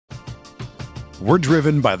We're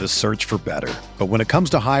driven by the search for better. But when it comes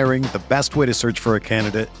to hiring, the best way to search for a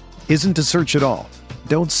candidate isn't to search at all.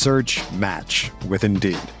 Don't search, match with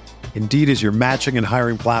Indeed. Indeed is your matching and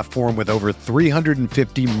hiring platform with over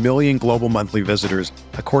 350 million global monthly visitors,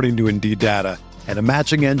 according to Indeed data, and a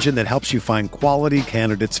matching engine that helps you find quality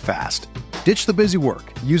candidates fast. Ditch the busy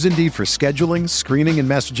work. Use Indeed for scheduling, screening, and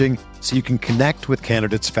messaging so you can connect with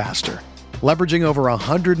candidates faster. Leveraging over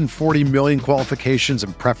 140 million qualifications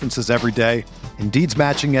and preferences every day, Indeed's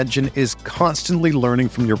matching engine is constantly learning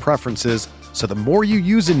from your preferences, so the more you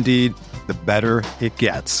use Indeed, the better it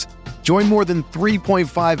gets. Join more than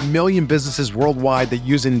 3.5 million businesses worldwide that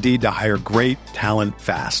use Indeed to hire great talent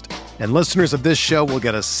fast. And listeners of this show will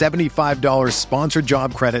get a $75 sponsored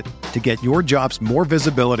job credit to get your jobs more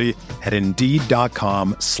visibility at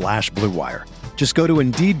Indeed.com/Blue Wire. Just go to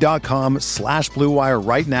Indeed.com/Blue Wire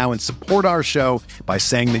right now and support our show by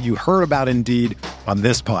saying that you heard about Indeed on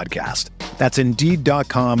this podcast. That's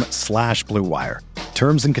Indeed.com/Blue Wire.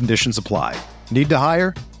 Terms and conditions apply. Need to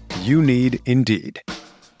hire? You need Indeed.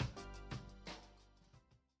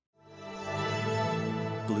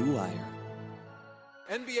 Blue Wire.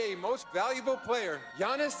 NBA Most Valuable Player,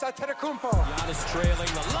 Giannis Antetokounmpo. Giannis trailing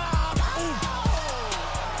the lob.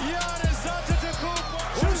 Giannis Antetokounmpo.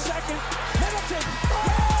 2 second. Middleton.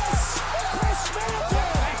 Yes! Chris Middleton.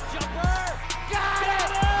 Nice jumper. Got it.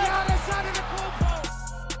 Giannis Antetokounmpo.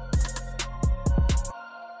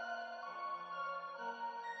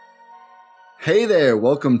 Hey there,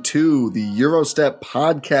 welcome to the Eurostep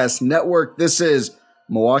Podcast Network. This is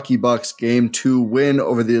Milwaukee Bucks Game 2 win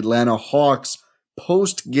over the Atlanta Hawks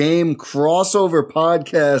post-game crossover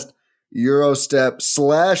podcast,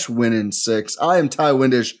 Eurostep/Win in 6. I am Ty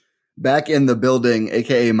Windish, back in the building,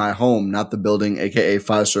 aka my home, not the building, aka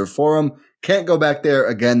Fiserv Forum. Can't go back there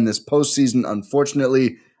again this postseason,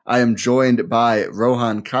 unfortunately. I am joined by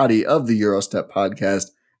Rohan Kadi of the Eurostep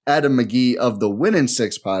Podcast, Adam McGee of the Win in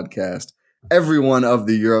 6 Podcast, everyone of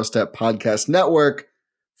the Eurostep Podcast Network.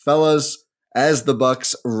 Fellas, as the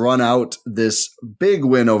Bucks run out this big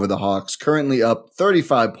win over the Hawks, currently up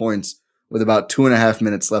 35 points with about 2.5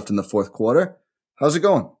 minutes left in the fourth quarter. How's it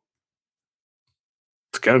going?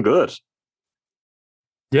 It's going good.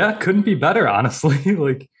 Yeah, couldn't be better, honestly.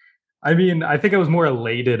 I think I was more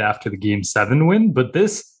elated after the Game 7 win, but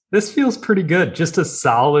this feels pretty good. Just a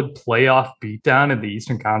solid playoff beatdown in the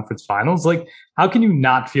Eastern Conference Finals. How can you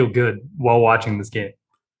not feel good while watching this game?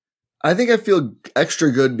 I think I feel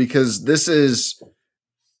extra good because this is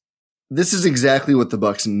exactly what the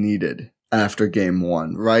Bucks needed after Game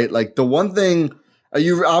 1, right? The one thing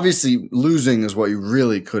you obviously losing is what you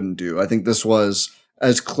really couldn't do. I think this was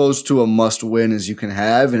as close to a must win as you can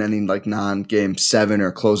have in any non-Game 7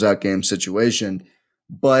 or closeout game situation.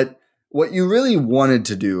 But what you really wanted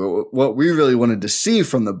to do, what we really wanted to see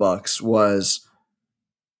from the Bucks was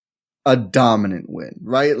a dominant win,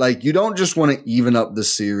 right? You don't just want to even up the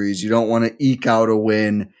series. You don't want to eke out a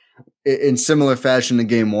win in similar fashion to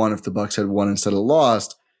Game 1 if the Bucks had won instead of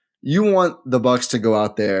lost. You want the Bucks to go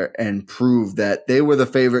out there and prove that they were the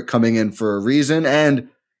favorite coming in for a reason. And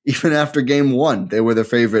even after Game 1, they were the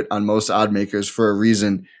favorite on most odd makers for a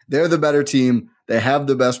reason. They're the better team. They have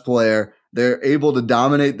the best player. They're able to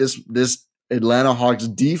dominate this Atlanta Hawks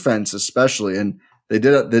defense, especially. And they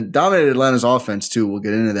dominated Atlanta's offense too. We'll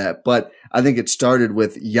get into that. But I think it started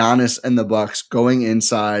with Giannis and the Bucks going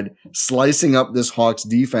inside, slicing up this Hawks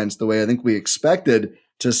defense the way I think we expected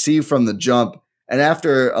to see from the jump. And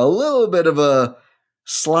after a little bit of a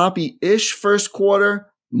sloppy-ish first quarter,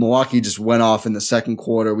 Milwaukee just went off in the second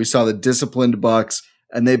quarter. We saw the disciplined Bucks,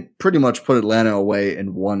 and they pretty much put Atlanta away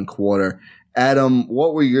in one quarter. Adam,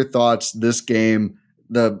 what were your thoughts this game,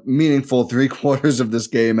 the meaningful 3 quarters of this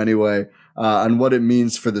game anyway, on what it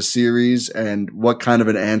means for the series and what kind of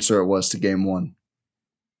an answer it was to Game 1?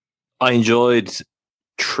 I enjoyed,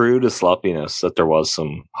 through the sloppiness, that there was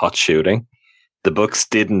some hot shooting. The Bucks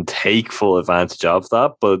didn't take full advantage of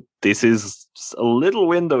that, but this is a little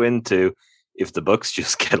window into if the Bucks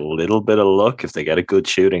just get a little bit of luck, if they get a good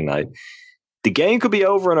shooting night, the game could be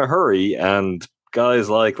over in a hurry. And guys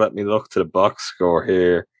let me look to the box score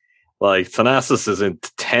here. Thanasis is in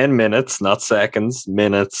 10 minutes, not seconds,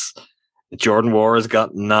 minutes. Jordan Warren's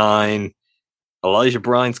got 9. Elijah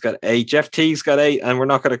Bryant's got 8. Jeff Teague's got 8, and we're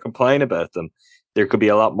not going to complain about them. There could be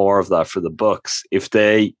a lot more of that for the Bucks. If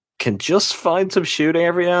they can just find some shooting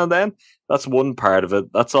every now and then, that's one part of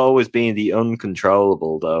it. That's always been the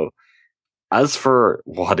uncontrollable, though. As for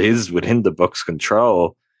what is within the Bucks'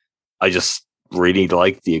 control, I just really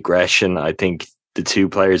like the aggression. I think the 2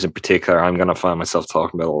 players in particular I'm going to find myself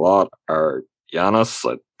talking about a lot are Giannis.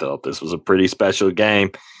 I thought this was a pretty special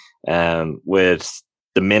game with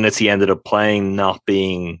the minutes he ended up playing not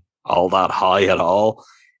being all that high at all.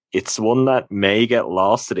 It's one that may get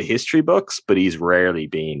lost to the history books, but he's rarely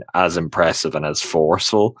been as impressive and as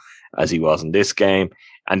forceful as he was in this game.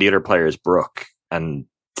 And the other player is Brook. And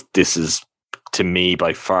this is, to me,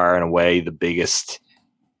 by far and away the biggest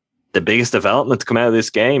development to come out of this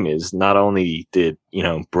game. Is not only did,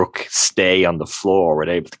 Brook stay on the floor, we're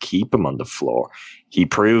able to keep him on the floor. He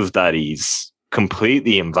proved that he's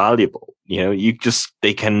completely invaluable.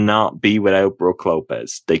 They cannot be without Brook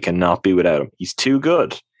Lopez. They cannot be without him. He's too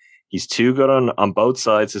good. He's too good on both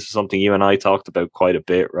sides. This is something you and I talked about quite a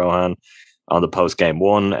bit, Rohan, on the post-game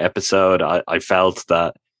 1 episode. I felt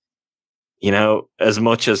that, as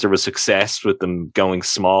much as there was success with them going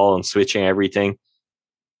small and switching everything,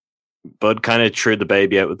 Bud kind of threw the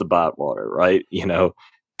baby out with the bathwater, right?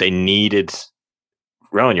 They needed...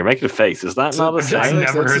 Rowan, you're making a face. Is that not a saying?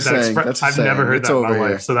 I've never heard that. I've never heard that in my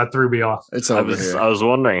life, so that threw me off. I was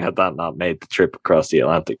wondering, had that not made the trip across the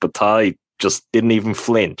Atlantic? But Ty just didn't even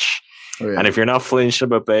flinch. Oh, yeah. And if you're not flinching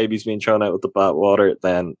about babies being thrown out with the bathwater,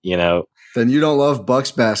 then then you don't love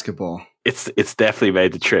Bucks basketball. It's definitely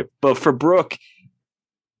made the trip. But for Brook,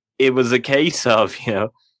 it was a case of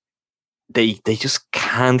they just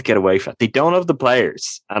can't get away from it. They don't have the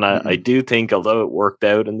players. And I do think, although it worked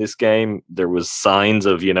out in this game, there was signs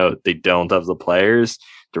of, they don't have the players.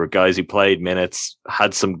 There were guys who played minutes,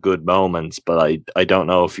 had some good moments, but I don't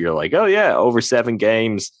know if you're like, oh yeah, over 7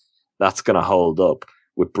 games, that's going to hold up.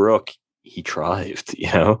 With Brook, he thrived,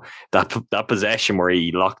 that possession where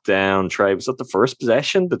he locked down Trey. Was that the first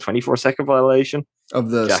possession, the 24-second violation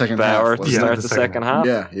of the Jack second Bauer half? To start the second half?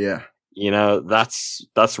 Yeah.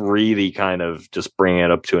 That's really kind of just bringing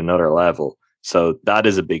it up to another level. So that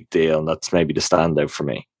is a big deal, and that's maybe the standout for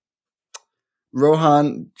me.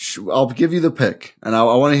 Rohan, I'll give you the pick, and I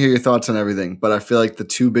want to hear your thoughts on everything, but I feel like the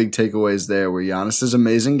 2 big takeaways there were Giannis'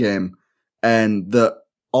 amazing game and the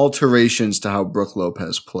alterations to how Brook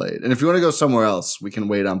Lopez played. And if you want to go somewhere else, we can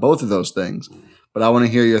wait on both of those things, but I want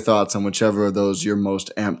to hear your thoughts on whichever of those you're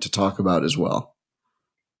most amped to talk about as well.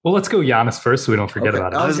 Well, let's go Giannis first so we don't forget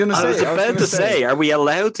about it. I was about to say, are we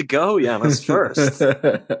allowed to go Giannis first?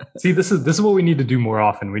 See, this is what we need to do more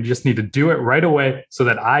often. We just need to do it right away so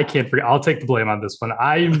that I can't forget. I'll take the blame on this one.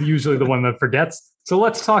 I am usually the one that forgets. So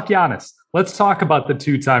let's talk Giannis. Let's talk about the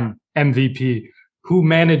 2-time MVP who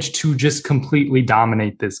managed to just completely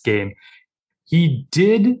dominate this game. He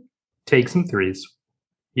did take some threes.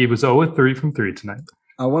 He was 0-3 from 3 tonight.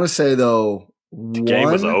 I want to say, though, the game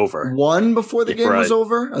was over. One before the game was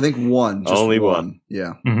over? I think one. Just only one.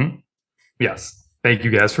 Yeah. Mm-hmm. Yes. Thank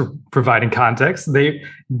you guys for providing context. They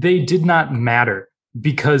did not matter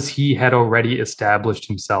because he had already established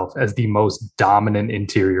himself as the most dominant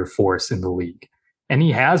interior force in the league. And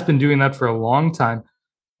he has been doing that for a long time.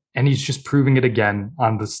 And he's just proving it again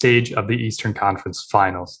on the stage of the Eastern Conference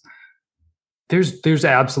Finals. There's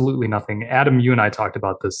absolutely nothing. Adam, you and I talked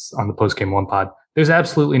about this on the Postgame 1 pod. There's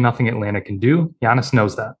absolutely nothing Atlanta can do. Giannis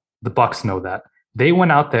knows that. The Bucks know that. They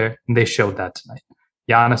went out there and they showed that tonight.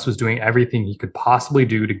 Giannis was doing everything he could possibly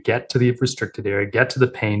do to get to the restricted area, get to the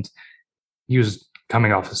paint. He was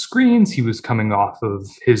coming off of screens. He was coming off of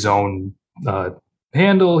his own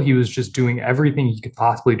handle. He was just doing everything he could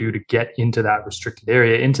possibly do to get into that restricted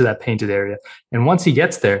area, into that painted area. And once he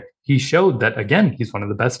gets there, he showed that, again, he's one of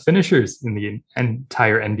the best finishers in the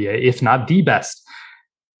entire NBA, if not the best.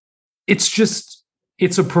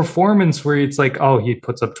 It's a performance where it's like, oh, he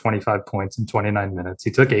puts up 25 points in 29 minutes. He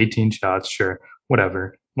took 18 shots. Sure.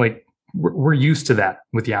 Whatever. Like, we're used to that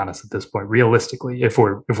with Giannis at this point, realistically, if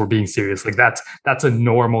we're being serious. Like, that's a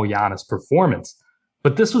normal Giannis performance.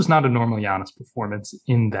 But this was not a normal Giannis performance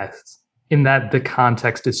in that the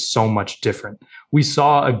context is so much different. We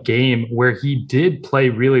saw a game where he did play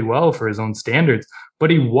really well for his own standards, but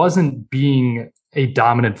he wasn't being a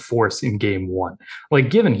dominant force in game 1. Like,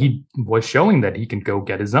 given he was showing that he can go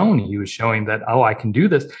get his own, he was showing that, oh, I can do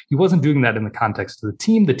this. He wasn't doing that in the context of the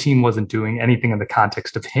team. The team wasn't doing anything in the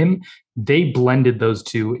context of him. They blended those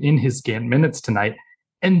two in his scant minutes tonight,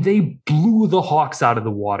 and they blew the Hawks out of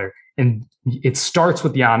the water. And it starts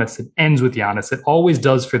with Giannis. It ends with Giannis. It always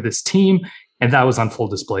does for this team. And that was on full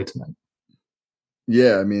display tonight.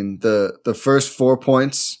 Yeah, I mean, the first 4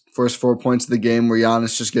 points of the game were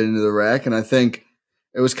Giannis just getting to the rack. And I think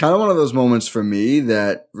it was kind of one of those moments for me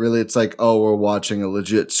that really it's like, oh, we're watching a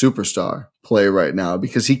legit superstar play right now,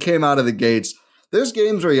 because he came out of the gates. There's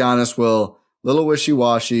games where Giannis will little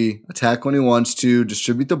wishy-washy, attack when he wants to,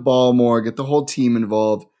 distribute the ball more, get the whole team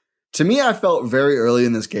involved. To me, I felt very early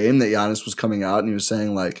in this game that Giannis was coming out and he was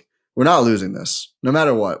saying, like, we're not losing this. No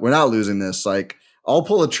matter what, we're not losing this. Like, I'll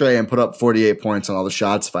pull a tray and put up 48 points on all the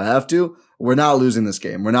shots if I have to. we're not losing this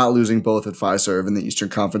game. We're not losing both at Fiserv in the Eastern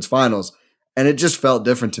Conference Finals. And it just felt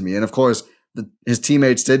different to me. And of course, his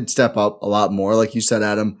teammates did step up a lot more. Like you said,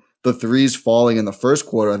 Adam, the threes falling in the first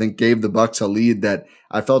quarter, I think gave the Bucks a lead that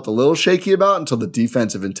I felt a little shaky about until the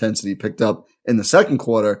defensive intensity picked up in the second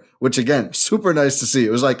quarter, which again, super nice to see.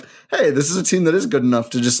 It was like, hey, this is a team that is good enough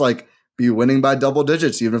to just like be winning by double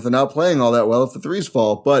digits, even if they're not playing all that well if the threes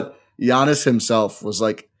fall. But Giannis himself was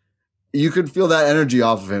like, you could feel that energy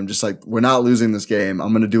off of him. Just like, we're not losing this game.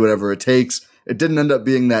 I'm going to do whatever it takes. It didn't end up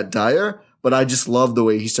being that dire, but I just love the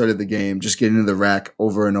way he started the game, just getting to the rack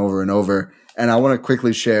over and over and over. And I want to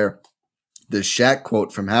quickly share this Shaq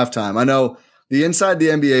quote from halftime. I know the Inside the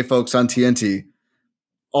NBA folks on TNT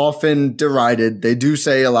often derided. They do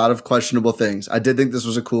say a lot of questionable things. I did think this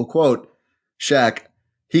was a cool quote. Shaq,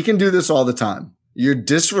 he can do this all the time. You're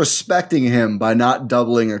disrespecting him by not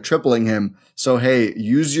doubling or tripling him. So, hey,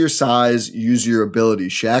 use your size, use your ability.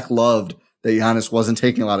 Shaq loved that Giannis wasn't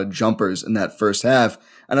taking a lot of jumpers in that first half.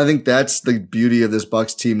 And I think that's the beauty of this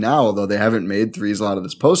Bucks team now, although they haven't made threes a lot of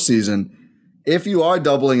this postseason. If you are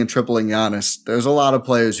doubling and tripling Giannis, there's a lot of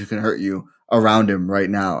players who can hurt you around him right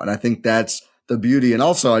now. And I think that's the beauty. And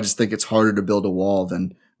also, I just think it's harder to build a wall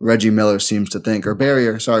than Reggie Miller seems to think, or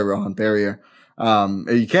barrier. Sorry, Rohan, barrier.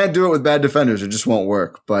 You can't do it with bad defenders. It just won't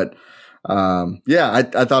work. But I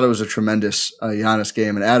thought it was a tremendous Giannis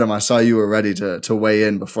game. And Adam, I saw you were ready to weigh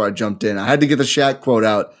in before I jumped in. I had to get the Shaq quote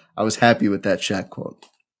out. I was happy with that Shaq quote.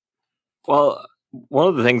 Well, one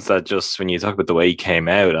of the things that just when you talk about the way he came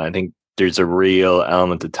out, I think there's a real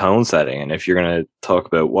element of tone setting. And if you're going to talk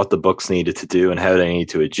about what the Bucks needed to do and how they need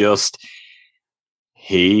to adjust,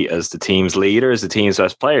 he, as the team's leader, as the team's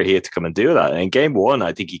best player, he had to come and do that. And in game one,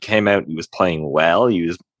 I think he came out and he was playing well. He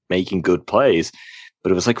was making good plays,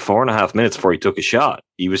 but it was like 4.5 minutes before he took a shot.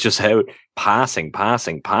 He was just out passing,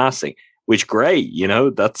 which great.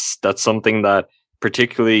 That's something that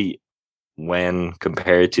particularly when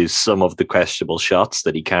compared to some of the questionable shots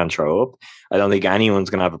that he can throw up, I don't think anyone's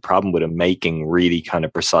going to have a problem with him making really kind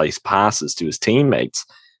of precise passes to his teammates.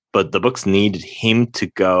 But the Bucks needed him to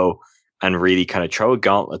go and really kind of throw a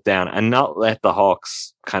gauntlet down and not let the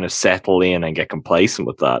Hawks kind of settle in and get complacent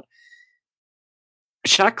with that.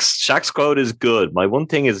 Shaq's quote is good. My one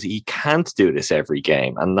thing is he can't do this every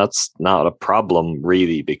game, and that's not a problem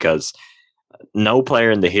really, because no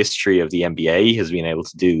player in the history of the NBA has been able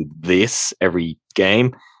to do this every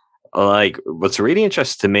game. Like, what's really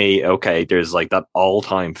interesting to me, okay, there's like that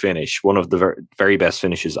all-time finish, one of the very best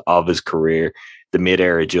finishes of his career, the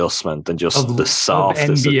mid-air adjustment and just the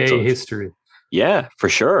softest of NBA history. Yeah, for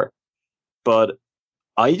sure. But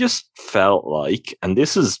I just felt like, and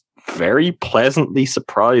this is very pleasantly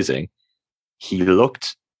surprising, he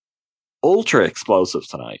looked ultra explosive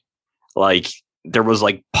tonight. Like, there was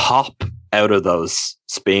like pop out of those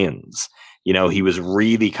spins. He was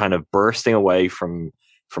really kind of bursting away from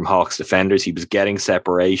Hawks defenders. He was getting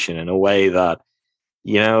separation in a way that,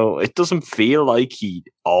 it doesn't feel like he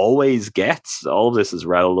always gets. All of this is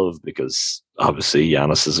relative because obviously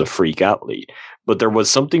Giannis is a freak athlete, but there was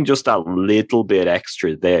something just that little bit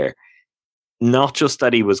extra there. Not just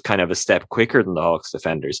that he was kind of a step quicker than the Hawks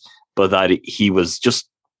defenders, but that he was just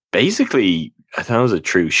basically, I thought it was a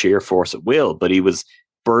true sheer force of will, but he was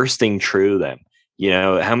bursting through them.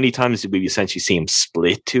 How many times did we essentially see him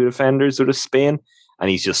split two defenders with a spin and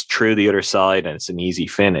he's just through the other side and it's an easy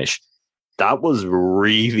finish? That was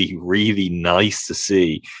really, really nice to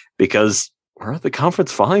see because we're at the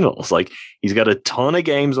conference finals. Like, he's got a ton of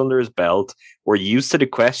games under his belt. We're used to the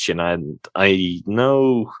question, and I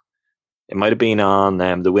know it might have been on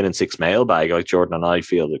the Win in Six mailbag, like Jordan and I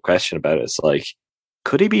feel the question about it. It's like,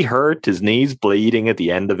 could he be hurt? His knees bleeding at the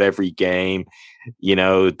end of every game,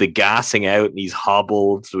 the gassing out and he's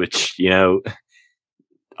hobbled, which,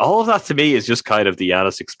 all of that to me is just kind of the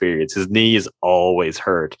Giannis experience. His knee is always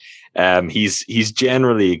hurt. He's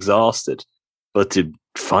generally exhausted, but to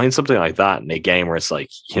find something like that in a game where it's like,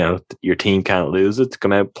 your team can't lose it, to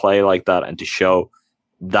come out play like that and to show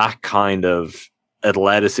that kind of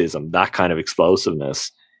athleticism, that kind of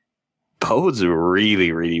explosiveness, bodes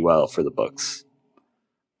really, really well for the Bucks.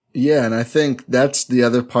 Yeah, and I think that's the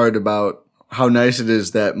other part about how nice it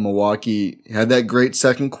is that Milwaukee had that great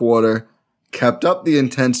second quarter, kept up the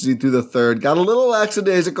intensity through the third, got a little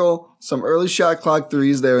lackadaisical, some early shot clock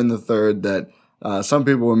threes there in the third that some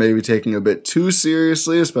people were maybe taking a bit too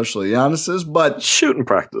seriously, especially Giannis's, but shooting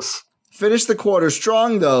practice. Finished the quarter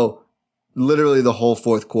strong, though. Literally the whole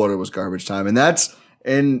fourth quarter was garbage time.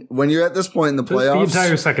 And when you're at this point in the playoffs, the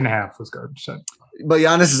entire second half was garbage time. But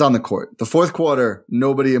Giannis is on the court. The fourth quarter,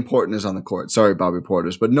 nobody important is on the court. Sorry, Bobby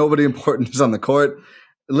Porters, but nobody important is on the court.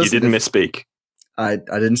 Listen, you didn't misspeak. I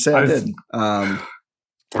didn't say I did.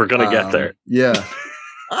 We're gonna get there. Yeah.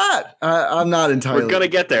 I'm not entirely. We're gonna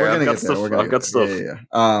get there. I've got stuff.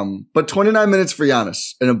 Yeah. But 29 minutes for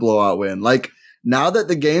Giannis in a blowout win. Like, now that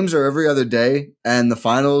the games are every other day and the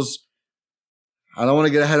finals, I don't want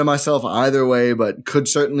to get ahead of myself either way, but could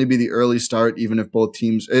certainly be the early start, even if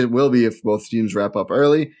it will be if both teams wrap up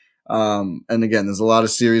early. And again, there's a lot of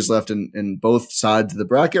series left in both sides of the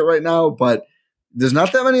bracket right now, but there's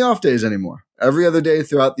not that many off days anymore. Every other day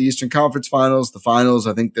throughout the Eastern Conference Finals, the finals,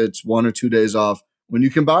 I think that's 1 or 2 days off. When you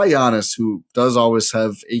can buy Giannis, who does always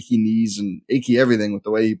have achy knees and achy everything with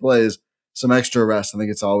the way he plays, some extra rest, I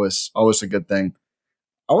think it's always a good thing.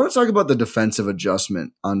 I want to talk about the defensive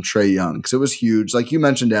adjustment on Trae Young, because it was huge. Like you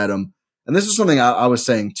mentioned, Adam, and this is something I was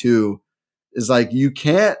saying too, is like, you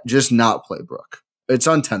can't just not play Brook. It's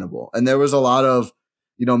untenable. And there was a lot of,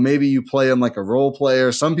 maybe you play him like a role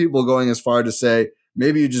player. Some people going as far to say,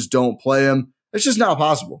 maybe you just don't play him. It's just not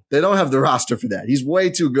possible. They don't have the roster for that. He's way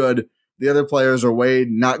too good. The other players are way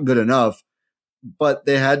not good enough, but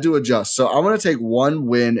they had to adjust. So I want to take one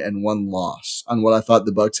win and one loss on what I thought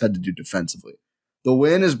the Bucks had to do defensively. The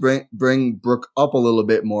win is bring Brook up a little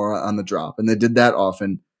bit more on the drop, and they did that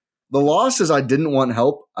often. The loss is I didn't want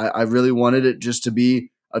help. I really wanted it just to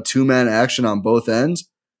be a 2-man action on both ends,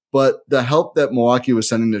 but the help that Milwaukee was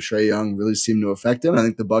sending to Trae Young really seemed to affect him. I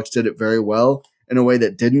think the Bucks did it very well in a way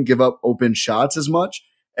that didn't give up open shots as much,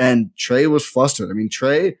 and Trae was flustered. I mean,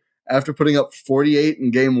 Trae, after putting up 48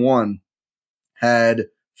 in game 1, had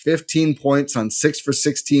 15 points on 6 for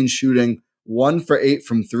 16 shooting, 1 for 8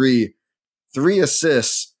 from 3, 3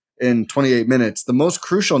 assists in 28 minutes. The most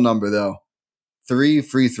crucial number, though, 3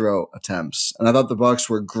 free throw attempts. And I thought the Bucks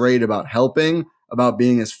were great about helping, about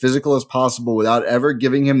being as physical as possible without ever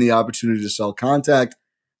giving him the opportunity to sell contact.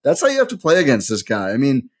 That's how you have to play against this guy. I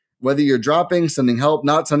mean, whether you're dropping, sending help,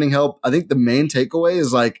 not sending help, I think the main takeaway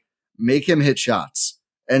is like, make him hit shots.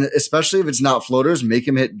 And especially if it's not floaters, make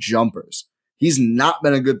him hit jumpers. He's not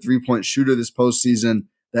been a good 3-point shooter this postseason.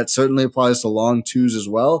 That certainly applies to long twos as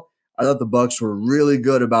well. I thought the Bucks were really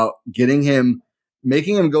good about making him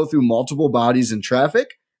go through multiple bodies in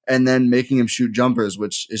traffic and then making him shoot jumpers,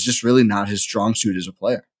 which is just really not his strong suit as a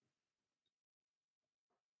player.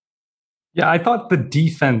 Yeah, I thought the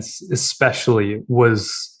defense especially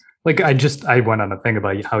was like, I went on a thing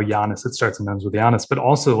about how Giannis, it starts and ends with Giannis, but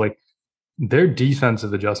also like their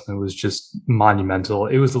defensive adjustment was just monumental.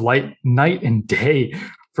 It was like night and day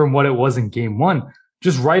from what it was in game 1.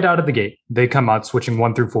 Just right out of the gate, they come out switching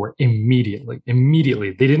 1 through 4 immediately.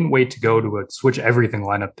 They didn't wait to go to a switch everything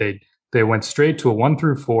lineup. They went straight to a 1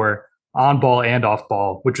 through 4 on ball and off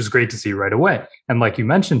ball, which was great to see right away. And like you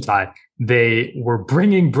mentioned, Ty, they were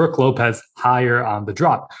bringing Brook Lopez higher on the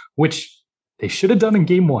drop, which they should have done in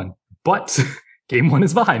game 1. But game 1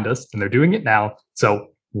 is behind us and they're doing it now. So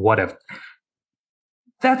whatever.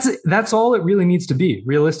 That's all it really needs to be,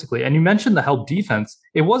 realistically. And you mentioned the help defense.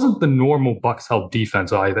 It wasn't the normal Bucks help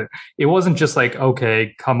defense either. It wasn't just like,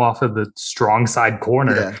 okay, come off of the strong side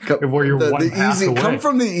corner where you're one pass away. Come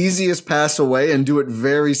from the easiest pass away and do it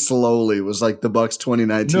very slowly was like the Bucks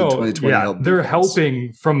 2019-2020 help defense. They're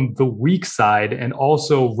helping from the weak side and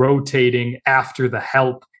also rotating after the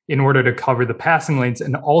help in order to cover the passing lanes,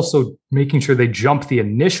 and also making sure they jump the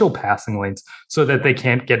initial passing lanes so that they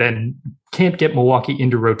can't get Milwaukee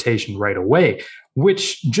into rotation right away,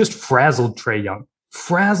 which just frazzled Trae Young,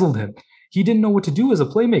 frazzled him. He didn't know what to do as a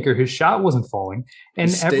playmaker. His shot wasn't falling.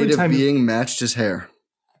 And the state of being matched his hair.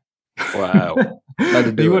 Wow. Had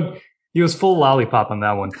to do it. He was full lollipop on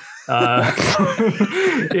that one.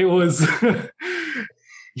 It was,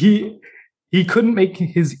 he couldn't make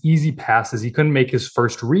his easy passes. He couldn't make his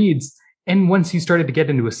first reads. And once he started to get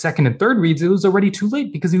into his second and third reads, it was already too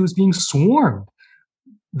late because he was being swarmed.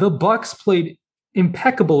 The Bucks played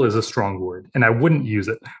impeccable is a strong word, and I wouldn't use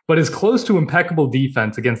it, but as close to impeccable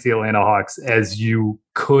defense against the Atlanta Hawks as you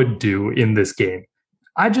could do in this game.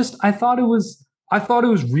 I thought it was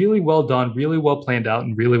really well done, really well planned out,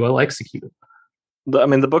 and really well executed. I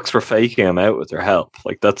mean, the Bucks were faking him out with their help.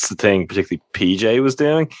 Like, that's the thing, particularly PJ was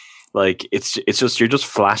doing. Like, it's just, you're just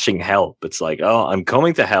flashing help. It's like, oh, I'm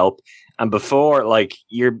coming to help. And before, like,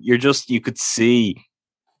 you could see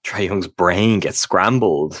Trae Young's brain get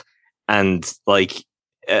scrambled. And like,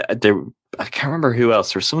 I can't remember who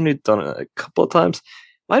else. There's someone who'd done it a couple of times.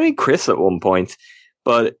 Might have been Chris at one point.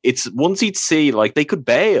 But it's once he'd see, like, they could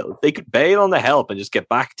bail on the help and just get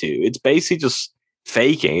back to. It's basically just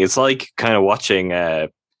faking. It's like kind of watching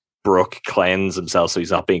Brook cleanse himself so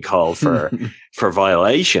he's not being called for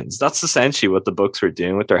violations. That's essentially what the Bucks were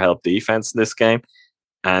doing with their help defense in this game,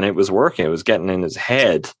 and it was working. It was getting in his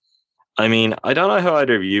head. I mean, I don't know how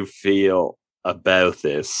either of you feel about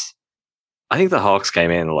this. I think the Hawks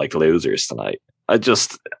came in like losers tonight.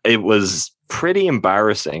 It was pretty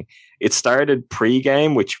embarrassing. It started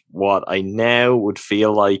pre-game, which what I now would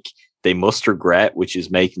feel like they must regret, which is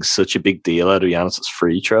making such a big deal out of Giannis'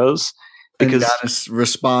 free throws. Because Giannis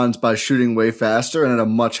responds by shooting way faster and at a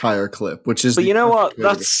much higher clip, which is. But you know what?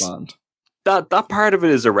 That part of it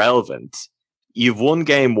is irrelevant. You've won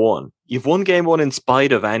game one. You've won game one in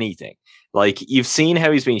spite of anything. Like, you've seen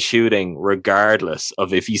how he's been shooting regardless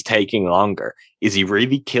of if he's taking longer. Is he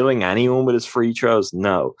really killing anyone with his free throws?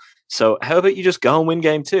 No. So how about you just go and win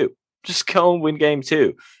game two? Just go and win game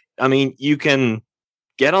two. I mean, you can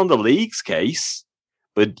get on the league's case,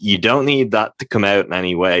 but you don't need that to come out in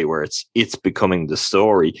any way where it's becoming the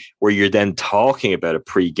story, where you're then talking about a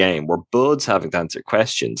pre-game, where Bud's having to answer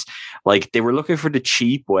questions. Like, they were looking for the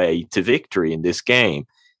cheap way to victory in this game.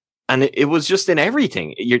 And it was just in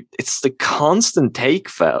everything. It's the constant take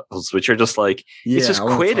fouls, which are just like, it's just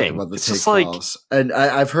quitting. It's just fouls. And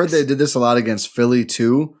I've heard they did this a lot against Philly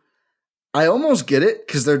too. I almost get it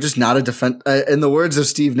because they're just not a defense. In the words of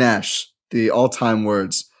Steve Nash, the all-time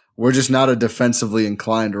words, we're just not a defensively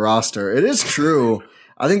inclined roster. It is true.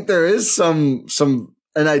 I think there is an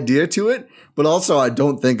idea to it, but also I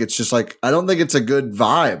don't think it's just like, I don't think it's a good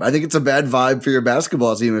vibe. I think it's a bad vibe for your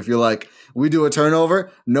basketball team if you're like, we do a turnover,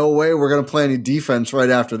 no way we're going to play any defense right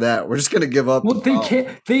after that. We're just going to give up. Well,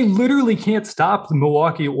 they literally can't stop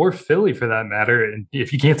Milwaukee or Philly for that matter. And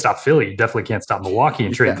if you can't stop Philly, you definitely can't stop Milwaukee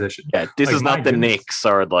in transition. Yeah, this is not the Knicks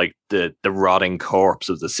or like the rotting corpse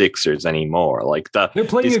of the Sixers anymore. Like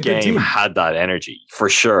this game had that energy for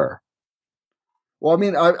sure. Well, I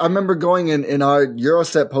mean, I remember going in our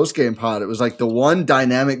Eurostep postgame pod, it was like the one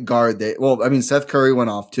dynamic guard Seth Curry went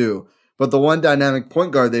off too. But the one dynamic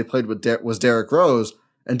point guard they played with was Derrick Rose,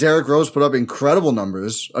 and Derrick Rose put up incredible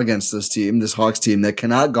numbers against this Hawks team that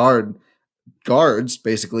cannot guard guards,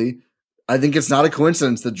 basically. I think it's not a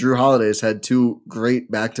coincidence that Drew Holiday's had two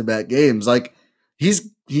great back-to-back games. Like,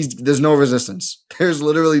 there's no resistance. There's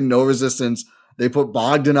literally no resistance. They put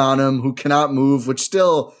Bogdan on him, who cannot move, which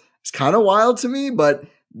still is kind of wild to me, but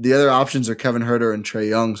the other options are Kevin Huerter and Trae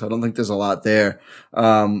Young, so I don't think there's a lot there.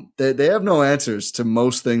 They have no answers to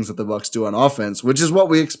most things that the Bucks do on offense, which is what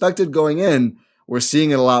we expected going in. We're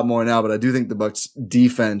seeing it a lot more now, but I do think the Bucks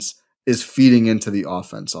defense is feeding into the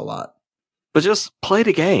offense a lot. But just play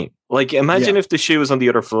the game. Like, imagine if the shoe was on the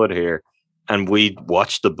other foot here and we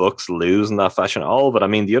watched the Bucks lose in that fashion. But I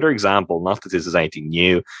mean, the other example, not that this is anything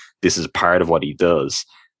new, this is part of what he does,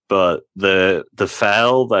 but the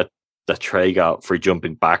foul that Trae got for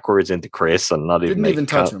jumping backwards into Chris and not even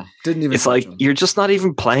touch him. It's like, you're just not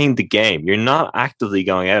even playing the game. You're not actively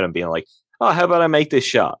going out and being like, oh, how about I make this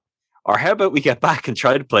shot? Or how about we get back and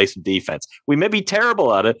try to play some defense? We may be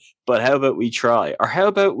terrible at it, but how about we try? Or how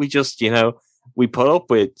about we just, we put up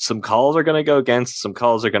with some calls are going to go against, some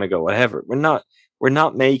calls are going to go whatever. We're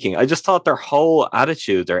not making. I just thought their whole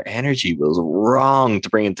attitude, their energy was wrong to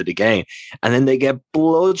bring into the game. And then they get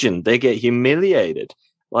bludgeoned. They get humiliated.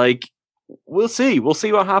 Like, we'll see. We'll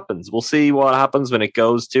see what happens. We'll see what happens when it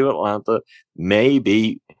goes to Atlanta.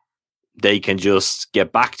 Maybe they can just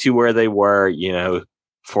get back to where they were,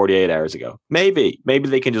 48 hours ago. Maybe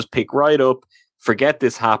they can just pick right up, forget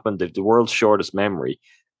this happened, they've the world's shortest memory.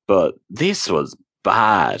 But this was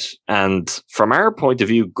bad. And from our point of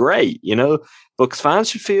view, great. Bucks fans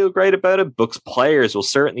should feel great about it. Bucks players will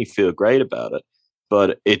certainly feel great about it.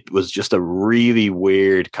 But it was just a really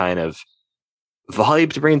weird kind of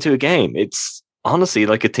vibe to bring into a game. It's honestly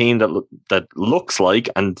like a team that looks like,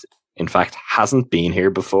 and in fact hasn't been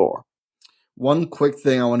here before. One quick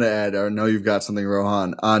thing I want to add, I know you've got something,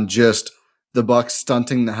 Rohan, on just the Bucks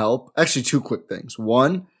stunting the help. Actually, two quick things.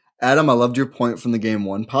 One, Adam, I loved your point from the game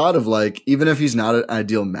one pod of like, even if he's not an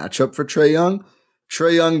ideal matchup for Trae Young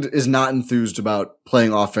is not enthused about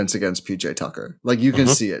playing offense against PJ Tucker. Like, you can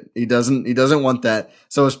see it. He doesn't want that.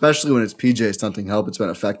 So especially when it's PJ stunting help, it's been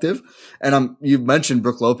effective. And you've mentioned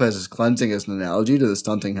Brook Lopez's cleansing as an analogy to the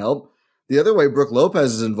stunting help. The other way Brook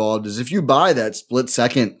Lopez is involved is if you buy that split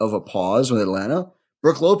second of a pause with Atlanta,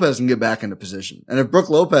 Brook Lopez can get back into position. And if Brook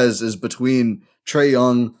Lopez is between Trae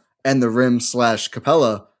Young and the rim /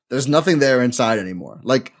 Capella, there's nothing there inside anymore.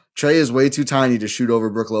 Like, Trae is way too tiny to shoot over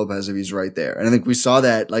Brook Lopez if he's right there. And I think we saw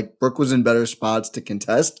that, like, Brook was in better spots to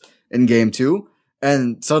contest in game two.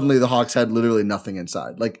 And suddenly the Hawks had literally nothing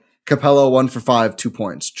inside. Like, Capella 1 for 5, 2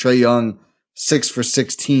 points. Trae Young 6 for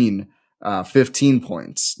 16, 15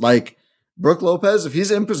 points. Like, Brook Lopez, if he's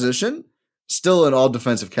in position, still an all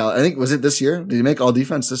defensive caliber. I think, was it this year? Did he make all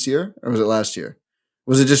defense this year? Or was it last year?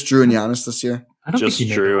 Was it just Drew and Giannis this year? I don't Just think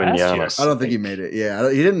he made Drew it and last year. Giannis. I don't think he made it. Yeah,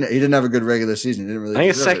 he didn't. He didn't have a good regular season. He didn't really. I think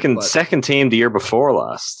it's deserve it, but- second team the year before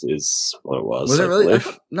last is what it was. Was it I really?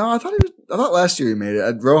 believe. I thought last year he made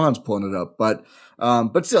it. Rohan's pulling it up, but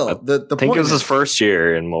still, the I think point it was is, his first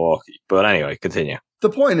year in Milwaukee. But anyway, continue. the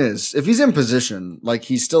point is, if he's in position, like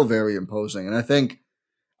he's still very imposing, and I think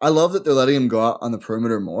I love that they're letting him go out on the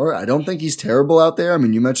perimeter more. I don't think he's terrible out there. I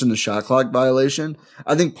mean, you mentioned the shot clock violation.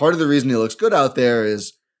 I think part of the reason he looks good out there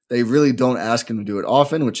is they really don't ask him to do it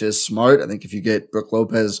often, which is smart. I think if you get Brook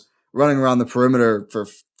Lopez running around the perimeter for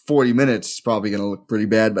 40 minutes, he's probably going to look pretty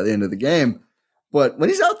bad by the end of the game. But when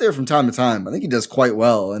he's out there from time to time, I think he does quite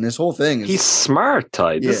well. And his whole thing is He's smart,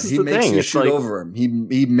 Ty. This is he the makes thing. you It's shoot like over him.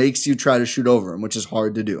 He makes you try to shoot over him, which is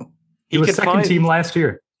hard to do. He was could second find- team last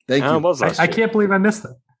year. Thank you. it was last I year. can't believe I missed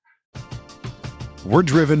that. We're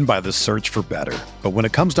driven by the search for better. But when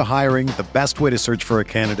it comes to hiring, the best way to search for a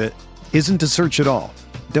candidate isn't to search at all.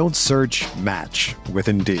 Don't search, match with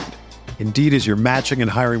Indeed. Indeed is your matching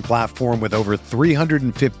and hiring platform with over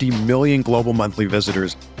 350 million global monthly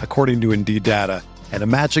visitors, according to Indeed data, and a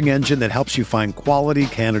matching engine that helps you find quality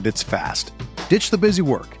candidates fast. Ditch the busy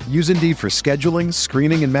work. Use Indeed for scheduling,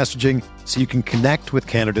 screening, and messaging so you can connect with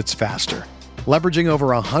candidates faster. Leveraging over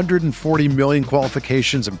 140 million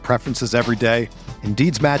qualifications and preferences every day,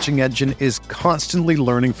 Indeed's matching engine is constantly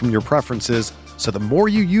learning from your preferences, so the more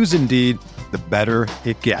you use Indeed, the better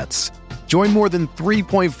it gets. Join more than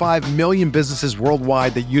 3.5 million businesses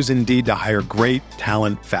worldwide that use Indeed to hire great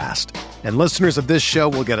talent fast. And listeners of this show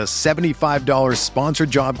will get a $75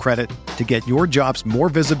 sponsored job credit to get your jobs more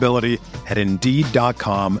visibility at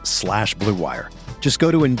Indeed.com/Blue Wire. Just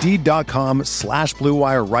go to Indeed.com/Blue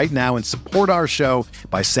Wire right now and support our show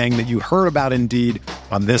by saying that you heard about Indeed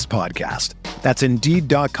on this podcast. That's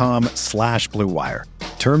Indeed.com/Blue Wire.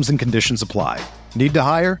 Terms and conditions apply. Need to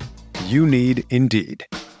hire? You need Indeed.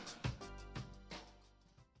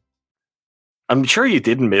 I'm sure you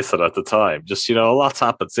didn't miss it at the time. Just, a lot's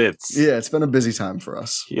happened since. Yeah, it's been a busy time for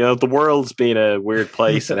us. The world's been a weird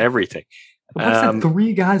place and everything. The Bucks had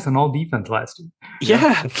 3 guys on all defense last year.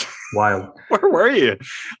 Yeah. Wild. Where were you?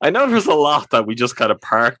 I know there's a lot that we just kind of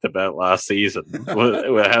parked about last season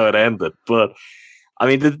with how it ended. But, I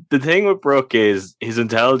mean, the thing with Brook is his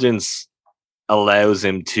intelligence allows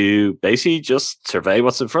him to basically just survey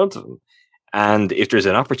what's in front of him. And if there's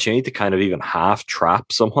an opportunity to kind of even half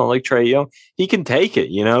trap someone like Trae Young, he can take it.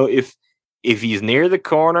 If he's near the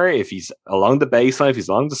corner, if he's along the baseline, if he's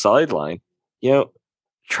along the sideline, Trae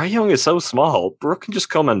Young is so small, Brook can just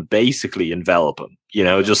come and basically envelop him.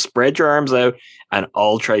 Just spread your arms out, and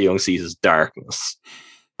all Trae Young sees is darkness.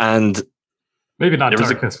 And maybe not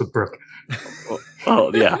darkness with Brook.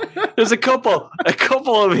 Well, yeah. There's a couple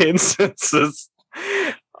of instances.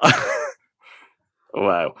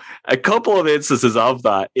 Wow. A couple of instances of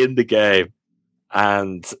that in the game.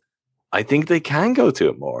 And I think they can go to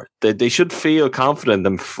it more. They should feel confident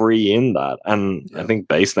and free in that. And I think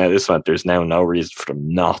based on this one, there's now no reason for them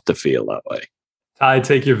not to feel that way. I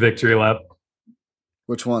take your victory lap.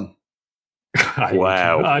 Which one?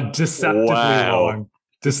 Wow. Deceptively long.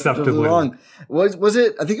 Deceptively long. Was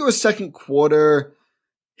it? I think it was second quarter.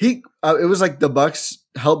 It was like the Bucks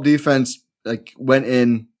help defense went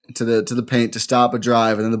in to the paint to stop a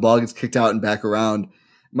drive, and then the ball gets kicked out and back around.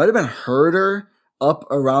 Might have been Herder up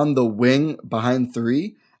around the wing behind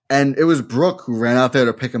 3, and it was Brook who ran out there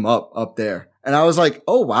to pick him up there. And I was like,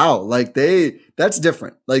 oh wow, that's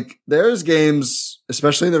different. There's games,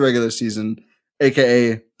 especially in the regular season,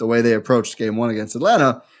 aka the way they approached game 1 against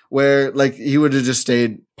Atlanta, where he would have just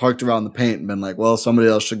stayed parked around the paint and been like, well, somebody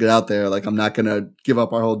else should get out there. I'm not going to give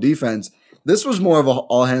up our whole defense. This was more of a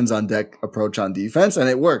all hands on deck approach on defense, and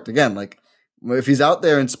it worked. Again, if he's out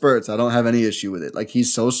there in spurts, I don't have any issue with it.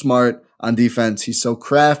 He's so smart on defense. He's so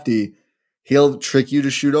crafty. He'll trick you to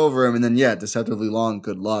shoot over him, and then, deceptively long,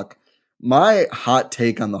 good luck. My hot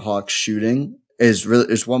take on the Hawks shooting is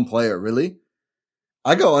one player, really.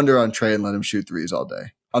 I go under on Trae and let him shoot threes all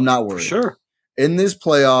day. I'm not worried. Sure. In these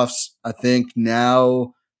playoffs, I think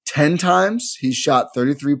now 10 times he's shot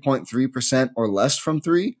 33.3% or less from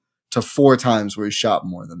 3 to 4 times where he shot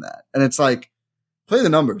more than that. And it's play the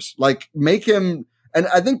numbers. Make him, and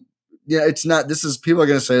I think, it's not, people are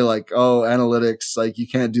going to say oh, analytics, you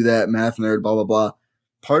can't do that, math nerd, blah, blah, blah.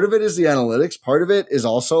 Part of it is the analytics. Part of it is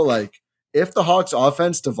also if the Hawks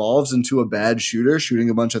offense devolves into a bad shooter shooting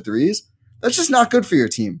a bunch of threes, that's just not good for your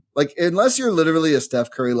team. Unless you're literally a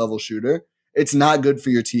Steph Curry level shooter, it's not good for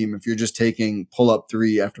your team if you're just taking pull up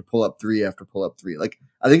 3 after pull up 3 after pull up 3.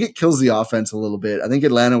 I think it kills the offense a little bit. I think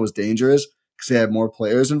Atlanta was dangerous because they had more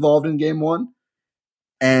players involved in game 1.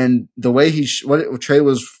 And the way Trey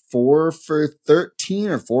was 4 for 13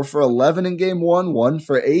 or 4 for 11 in game 1, 1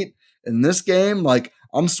 for 8 in this game. Like,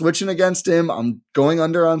 I'm switching against him. I'm going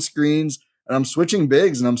under on screens and I'm switching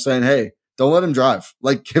bigs and I'm saying, hey, don't let him drive.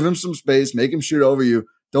 Like, give him some space, make him shoot over you.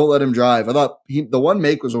 Don't let him drive. I thought the one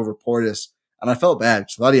make was over Portis and I felt bad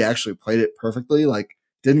because I thought he actually played it perfectly. Like,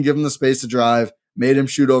 didn't give him the space to drive, made him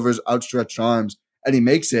shoot over his outstretched arms, and he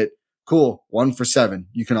makes it. Cool. 1 for 7.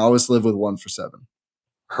 You can always live with 1 for 7.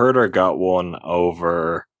 Herder got one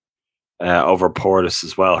over Portis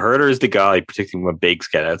as well. Herder is the guy, particularly when bigs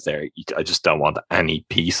get out there. I just don't want any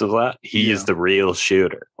piece of that. He is the real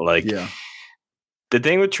shooter. Like, the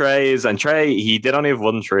thing with Trey is, and Trey, he did only have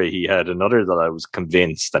 1 tree. He had another that I was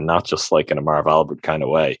convinced, and not just like in a Marv Albert kind of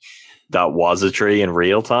way, that was a tree in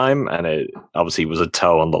real time, and it obviously was a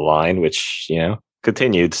toe on the line, which,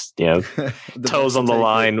 continued. Toes on the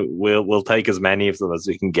line. We'll take as many of them as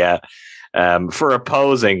we can get. For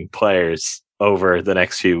opposing players over the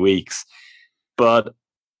next few weeks. But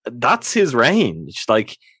that's his range.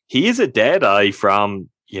 Like, he is a dead eye from,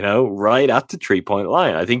 right at the 3-point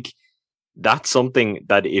line. I think that's something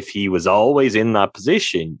that if he was always in that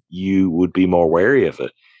position, you would be more wary of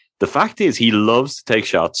it. The fact is, he loves to take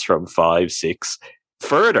shots from 5, 6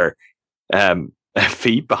 further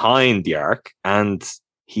feet behind the arc, and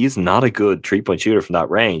he's not a good 3-point shooter from that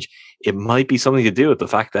range. It might be something to do with the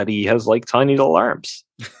fact that he has like tiny little arms.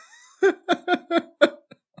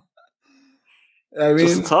 I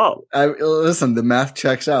mean, listen, the math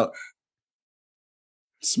checks out.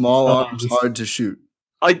 Small arms, hard to shoot.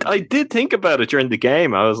 I did think about it during the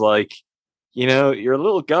game. I was like, you're a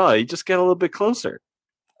little guy. Just get a little bit closer.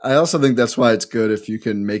 I also think that's why it's good if you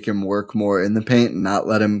can make him work more in the paint and not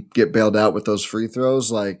let him get bailed out with those free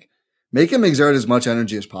throws. Like, make him exert as much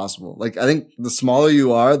energy as possible. Like, I think the smaller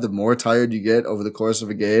you are, the more tired you get over the course of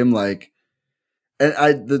a game. Like,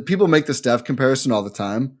 and the people make the Steph comparison all the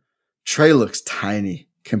time. Trey looks tiny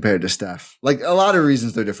compared to Steph. Like, a lot of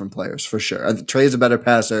reasons they're different players, for sure. Trey's a better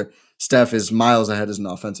passer. Steph is miles ahead as an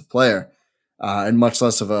offensive player, and much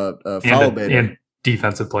less of a foul baiter. And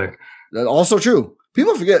defensive player. That's also true.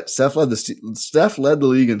 People forget Steph led the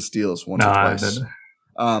league in steals once or twice.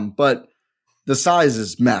 But the size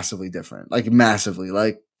is massively different. Like, massively.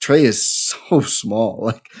 Like, Trey is so small.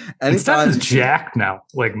 Like, anytime Steph is jacked now.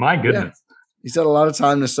 Like, my goodness. Yeah. He's had a lot of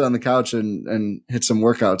time to sit on the couch and hit some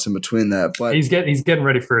workouts in between that. But he's getting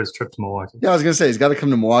ready for his trip to Milwaukee. Yeah, I was gonna say he's got to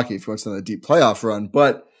come to Milwaukee if he wants another deep playoff run.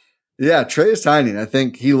 But yeah, Trey is tiny, and I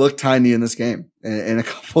think he looked tiny in this game in a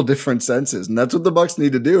couple different senses, and that's what the Bucks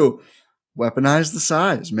need to do: weaponize the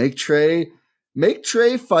size, make Trey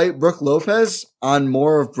fight Brook Lopez on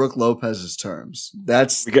more of Brook Lopez's terms.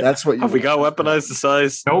 That's what you have. We got weaponize the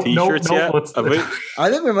size t-shirts yet?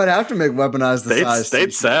 I think we might have to make weaponize the size.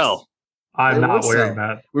 They'd sell. I'm not wearing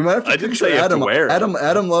that. We might have to picture Adam. Wear it.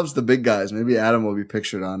 Adam loves the big guys. Maybe Adam will be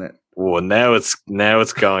pictured on it. Well, now it's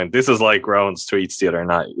going. This is like Rowan's tweets the other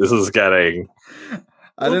night. This is getting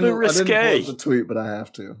I didn't post the tweet, but I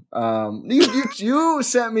have to. You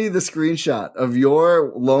sent me the screenshot of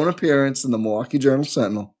your lone appearance in the Milwaukee Journal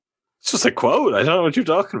Sentinel. It's just a quote. I don't know what you're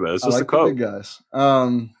talking about. It's just a quote. The big guys.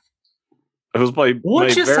 It was my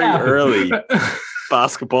very early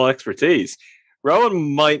basketball expertise.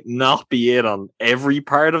 Rowan might not be in on every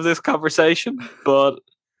part of this conversation, but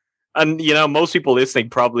most people listening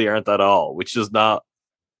probably aren't at all, which does not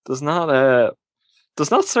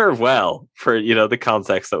serve well for the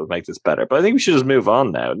context that would make this better. But I think we should just move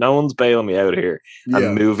on now. No one's bailing me out here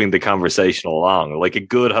and moving the conversation along like a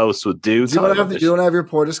good host would do. Do you want to have your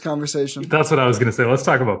Portis conversation? That's what I was going to say. Let's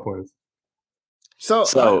talk about Portis.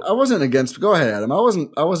 So I wasn't against. Go ahead, Adam. I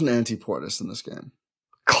wasn't anti Portis in this game.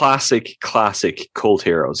 Classic cult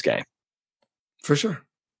heroes game. For sure.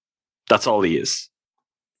 That's all he is.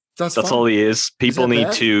 That's all he is. People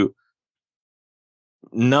need to.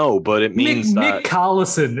 No, but it means that Nick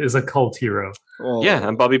Collison is a cult hero. Oh. Yeah,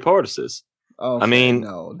 and Bobby Portis is. Okay, I mean,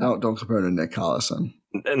 no, don't compare him to Nick Collison.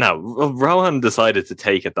 No, Rohan decided to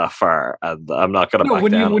take it that far, and I'm not going to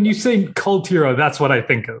back down. When you say cult hero, that's what I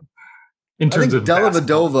think of. In terms of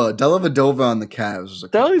Dellavedova on the Cavs.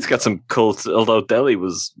 Delly's got some cult, although Delly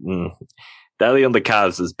on the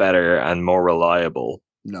Cavs is better and more reliable.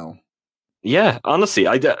 No. Yeah, honestly,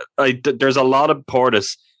 there's a lot of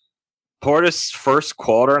Portis first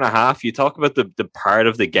quarter and a half. You talk about the part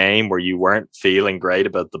of the game where you weren't feeling great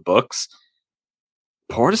about the Bucks.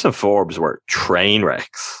 Portis and Forbes were train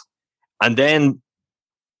wrecks. And then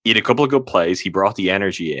he had a couple of good plays. He brought the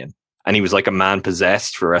energy in. And he was like a man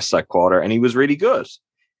possessed for the rest of that quarter. And he was really good.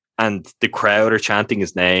 And the crowd are chanting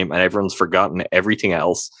his name. And everyone's forgotten everything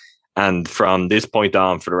else. And from this point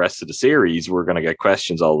on, for the rest of the series, we're going to get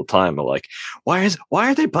questions all the time. Like, why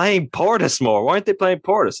are they playing Portis more? Why aren't they playing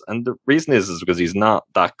Portis? And the reason is because he's not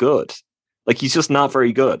that good. Like, he's just not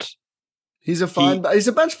very good. He's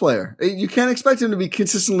a bench player. You can't expect him to be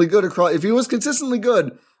consistently good across. If he was consistently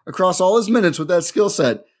good across all his minutes with that skill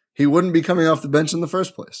set, he wouldn't be coming off the bench in the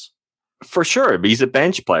first place. For sure, but he's a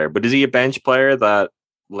bench player. But is he a bench player that,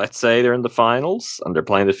 let's say they're in the finals and they're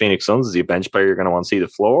playing the Phoenix Suns, is he a bench player you're going to want to see the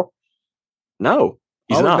floor? No,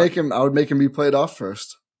 he's not. I would make him be played off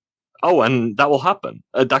first. Oh, and that will happen.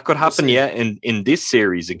 That could happen yet in this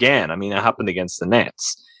series again. I mean, it happened against the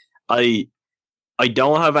Nets. I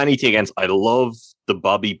don't have anything against. I love the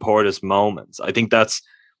Bobby Portis moments. I think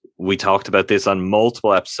we talked about this on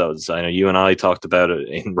multiple episodes. I know you and I talked about it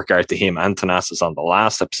in regard to him and Thanasis on the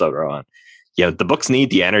last episode we're on. Yeah, the Bucks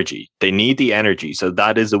need the energy. They need the energy, so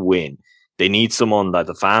that is a win. They need someone that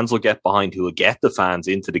the fans will get behind, who will get the fans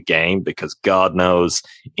into the game, because God knows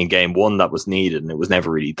in game one that was needed and it was never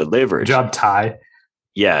really delivered. Good job, Ty.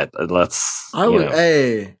 Yeah, I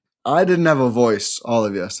didn't have a voice all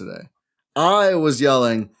of yesterday. I was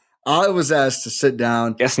yelling. I was asked to sit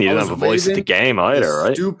down. Guessing you didn't have a voice at the game either,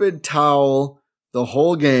 right? Stupid towel the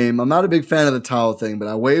whole game. I'm not a big fan of the towel thing, but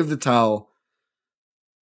I waved the towel.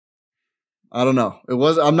 I don't know.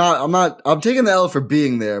 I'm taking the L for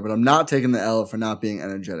being there, but I'm not taking the L for not being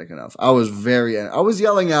energetic enough. I was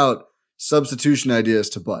yelling out substitution ideas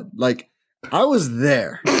to Bud. Like, I was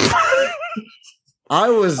there.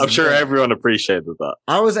 I'm sure everyone appreciated that.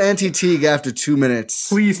 I was anti-Teague after 2 minutes.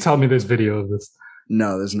 Please tell me there's video of this.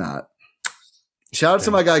 No, there's not. Shout out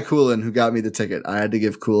to my guy Coolin who got me the ticket. I had to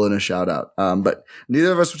give Coolin a shout out. But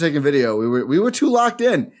neither of us were taking video. We were too locked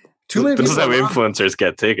in. This is how influencers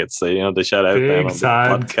get tickets. So, they shout out them on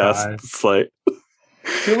the podcast. It's like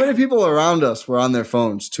too many people around us were on their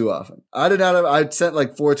phones too often. I'd sent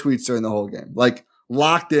like 4 tweets during the whole game, like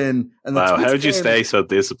locked in. And wow, how did you stay so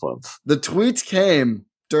disciplined? The tweets came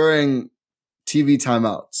during TV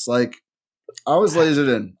timeouts. Like, I was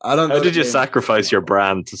lasered in. How did you sacrifice your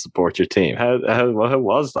brand to support your team? How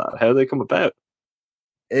was that? How did they come about?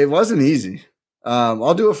 It wasn't easy.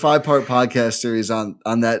 I'll do a 5-part podcast series on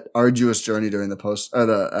that arduous journey during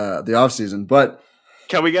the off season. But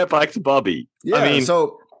can we get back to Bobby? Yeah, I mean,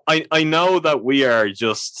 so I know that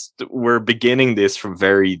we're beginning this from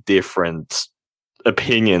very different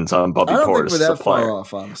opinions on Bobby Portis. I don't think we're that far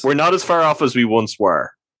off, honestly. We're not as far off as we once were,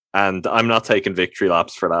 and I'm not taking victory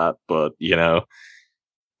laps for that. But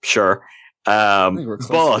sure. I think we're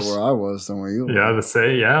closer to where I was than where you were. Yeah, to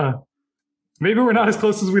say, yeah. Maybe we're not as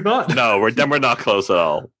close as we thought. No, we're not close at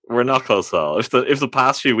all. We're not close at all. If the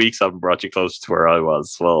past few weeks haven't brought you closer to where I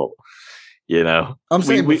was, well, I'm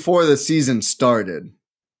saying before the season started,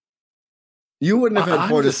 you wouldn't have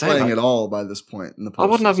had Portis playing at all by this point in the postseason. I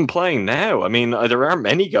wouldn't have him playing now. I mean, there aren't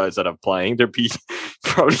many guys that are playing. There'd be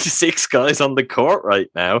probably 6 guys on the court right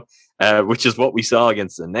now, which is what we saw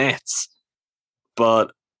against the Nets.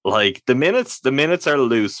 But like the minutes are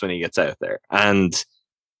loose when he gets out there, and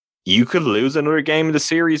you could lose another game in the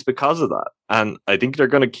series because of that. And I think they're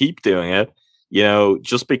going to keep doing it,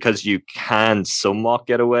 just because you can somewhat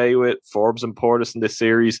get away with Forbes and Portis in this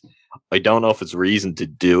series. I don't know if it's reason to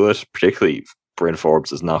do it, particularly if Bryn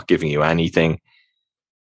Forbes is not giving you anything.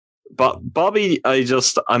 But Bobby,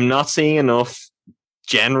 I'm not seeing enough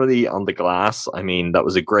generally on the glass. I mean, that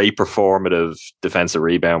was a great performative defensive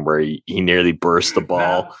rebound where he nearly burst the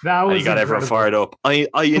ball. That was and he got everyone fired up. I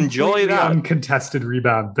enjoy that uncontested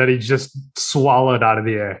rebound that he just swallowed out of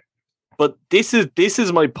the air. But this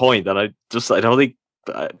is my point that I don't think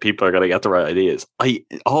people are going to get the right ideas.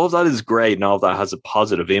 All of that is great and all of that has a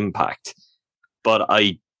positive impact, but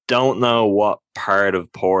I don't know what part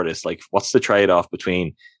of Portis, like what's the trade-off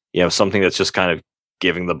between something that's just kind of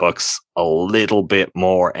giving the Bucks a little bit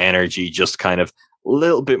more energy, just kind of a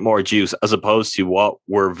little bit more juice, as opposed to what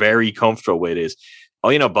we're very comfortable with is,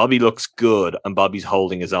 Bobby looks good and Bobby's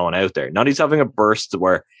holding his own out there. Not he's having a burst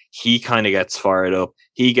where he kind of gets fired up,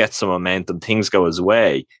 he gets some momentum, things go his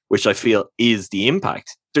way, which I feel is the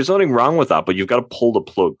impact. There's nothing wrong with that, but you've got to pull the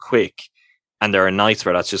plug quick. And there are nights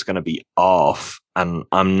where that's just going to be off. And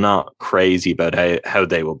I'm not crazy about how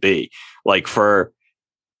they will be. Like for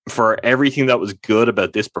everything that was good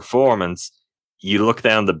about this performance, you look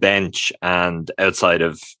down the bench and outside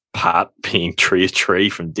of Pat being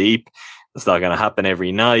 3-3 from deep, it's not going to happen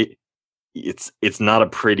every night. It's not a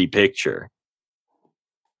pretty picture.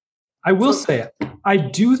 I will say, I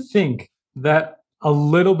do think that a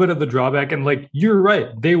little bit of the drawback, and like you're right,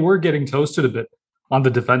 they were getting toasted a bit on the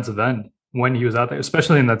defensive end when he was out there,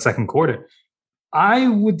 especially in that second quarter. I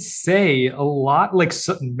would say a lot, like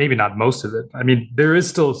maybe not most of it. I mean, there is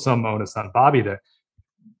still some onus on Bobby there,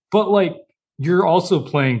 but like you're also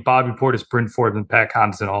playing Bobby Portis, Bryn Forbes, and Pat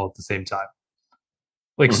Connaughton all at the same time.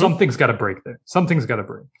 Like something's got to break there. Something's got to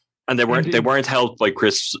break. And they weren't helped by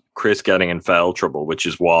Chris getting in foul trouble, which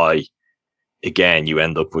is why, again, you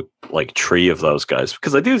end up with like 3 of those guys.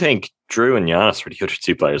 Because I do think Drew and Giannis were the other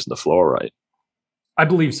 2 players on the floor, right? I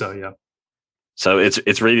believe so, yeah. So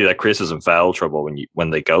it's really that Chris is in foul trouble when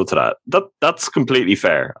they go to that. That's completely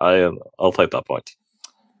fair. I'll take that point.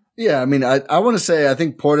 Yeah, I mean, I want to say I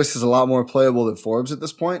think Portis is a lot more playable than Forbes at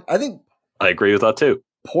this point. I agree with that too.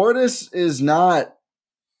 Portis is not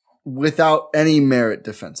without any merit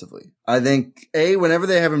defensively. I think, whenever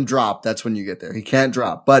they have him drop, that's when you get there. He can't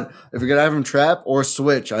drop. But if you're going to have him trap or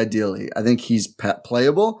switch, ideally, I think he's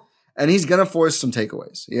playable, and he's going to force some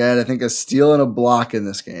takeaways. He had, I think, a steal and a block in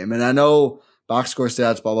this game. And I know box score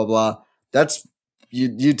stats, blah, blah, blah. That's,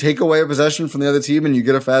 you take away a possession from the other team and you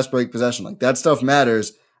get a fast break possession. Like, that stuff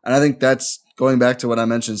matters. And I think that's going back to what I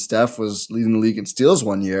mentioned. Steph was leading the league in steals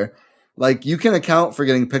one year. Like, you can account for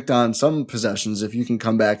getting picked on some possessions if you can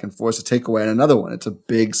come back and force a takeaway on another one. It's a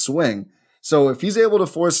big swing. So if he's able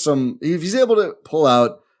to if he's able to pull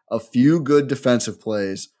out a few good defensive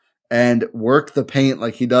plays and work the paint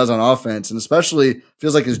like he does on offense, and especially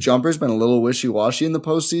feels like his jumper's been a little wishy-washy in the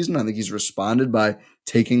postseason. I think he's responded by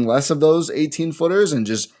taking less of those 18-footers and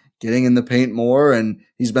just getting in the paint more, and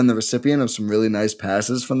he's been the recipient of some really nice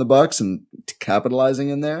passes from the Bucks and capitalizing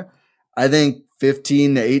in there. I think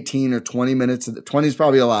 15 to 18 or 20 minutes, 20 is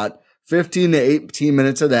probably a lot, 15 to 18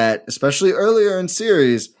 minutes of that, especially earlier in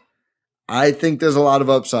series, I think there's a lot of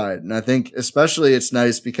upside. And I think especially it's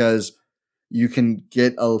nice because you can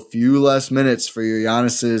get a few less minutes for your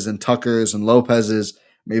Giannis's and Tuckers and Lopez's.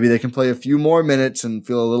 Maybe they can play a few more minutes and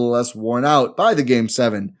feel a little less worn out by the Game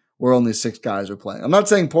 7 where only 6 guys are playing. I'm not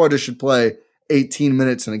saying Porter should play 18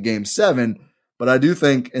 minutes in a Game 7, but I do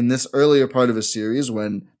think in this earlier part of a series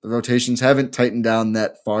when the rotations haven't tightened down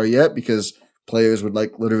that far yet because players would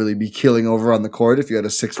like literally be keeling over on the court if you had a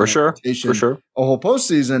 6-man rotation a whole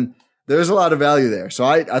postseason, there's a lot of value there. So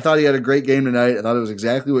I thought he had a great game tonight. I thought it was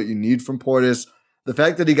exactly what you need from Portis. The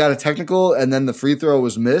fact that he got a technical and then the free throw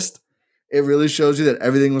was missed, it really shows you that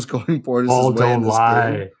everything was going Portis' way in this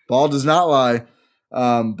game. Ball does not lie.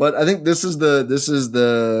 But I think this is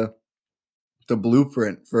the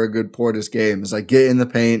blueprint for a good Portis game is like get in the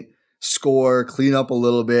paint, score, clean up a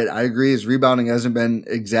little bit. I agree his rebounding hasn't been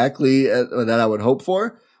exactly that I would hope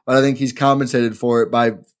for, but I think he's compensated for it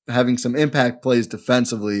by having some impact plays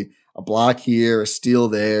defensively, a block here, a steal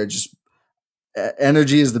there. Just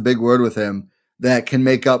energy is the big word with him that can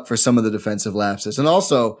make up for some of the defensive lapses. And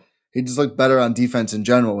also he just looked better on defense in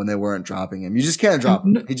general when they weren't dropping him. You just can't drop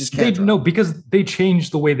him. He just can't. No, because they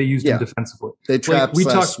changed the way they used him defensively. They trapped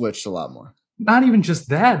switched a lot more. Not even just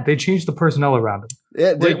that. They changed the personnel around him.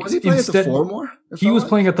 Yeah, was he playing at the 4 more? He was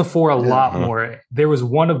playing at the 4 a lot more. There was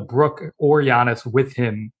one of Brook or Giannis with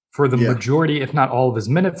him for the majority, if not all of his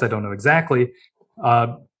minutes. I don't know exactly.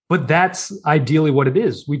 But that's ideally what it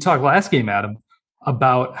is. We talked last game, Adam,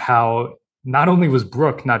 about how not only was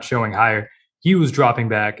Brook not showing higher, he was dropping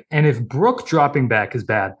back. And if Brook dropping back is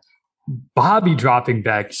bad, Bobby dropping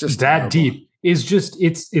back that terrible. Deep is just,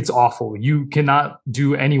 it's awful. You cannot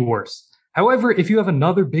do any worse. However, if you have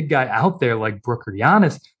another big guy out there like Brook or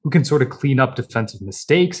Giannis who can sort of clean up defensive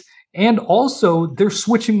mistakes, and also they're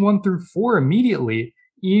switching 1 through 4 immediately,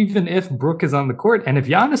 even if Brook is on the court. And if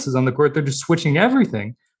Giannis is on the court, they're just switching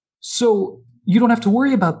everything. So you don't have to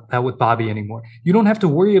worry about that with Bobby anymore. You don't have to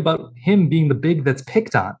worry about him being the big that's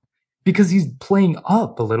picked on because he's playing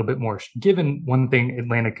up a little bit more. Given one thing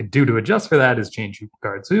Atlanta could do to adjust for that is change who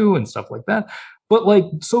guards who and stuff like that. But like,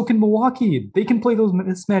 so can Milwaukee. They can play those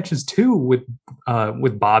mismatches too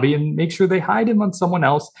with Bobby and make sure they hide him on someone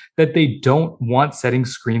else that they don't want setting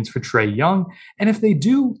screens for Trae Young. And if they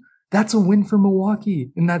do, that's a win for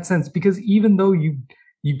Milwaukee in that sense, because even though you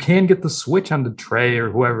can get the switch onto Trae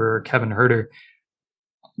or whoever, or Kevin Huerter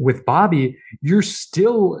with Bobby, you're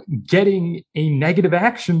still getting a negative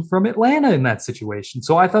action from Atlanta in that situation.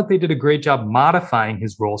 So I thought they did a great job modifying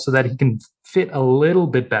his role so that he can fit a little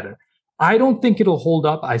bit better. I don't think it'll hold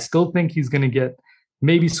up. I still think he's going to get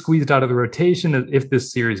maybe squeezed out of the rotation if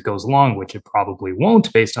this series goes long, which it probably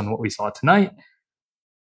won't based on what we saw tonight.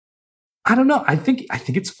 I don't know. I think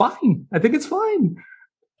it's fine. I think it's fine.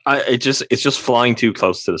 It's just flying too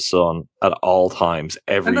close to the sun at all times.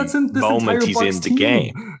 Every moment he's in the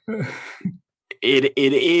game. It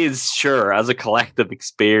is sure as a collective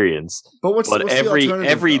experience. But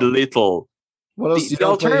every little. What else? The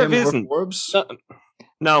alternative isn't.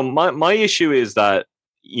 No, my issue is that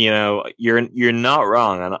you're not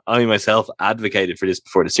wrong, and I myself advocated for this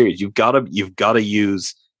before the series. You've got to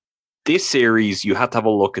use this series. You have to have a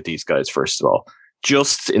look at these guys first of all,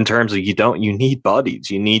 just in terms of you need bodies.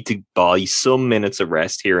 You need to buy some minutes of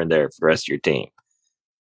rest here and there for the rest of your team.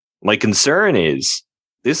 My concern is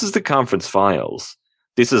this is the conference finals.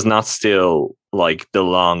 This is not still like the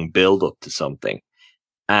long build up to something.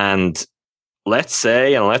 And let's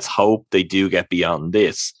hope they do get beyond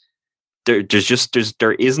this. There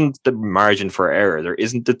isn't the margin for error. There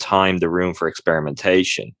isn't the time, the room for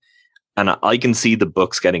experimentation. And I can see the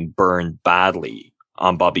Bucks getting burned badly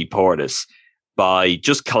on Bobby Portis by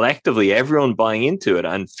just collectively everyone buying into it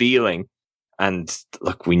and feeling. And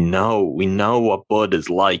look, we know what Bud is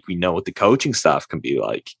like. We know what the coaching staff can be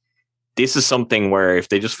like. This is something where if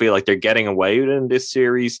they just feel like they're getting away with it in this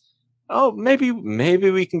series, oh, maybe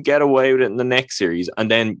we can get away with it in the next series,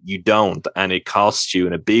 and then you don't, and it costs you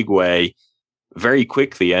in a big way very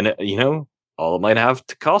quickly. And all it might have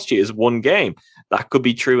to cost you is one game. That could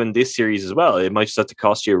be true in this series as well. It might just have to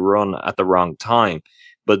cost you a run at the wrong time.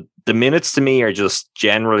 But the minutes to me are just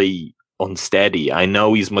generally unsteady. I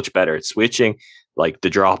know he's much better at switching. Like the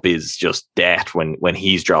drop is just death when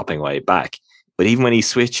he's dropping way back. But even when he's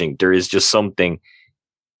switching, there is just something.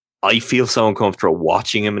 I feel so uncomfortable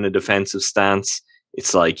watching him in a defensive stance.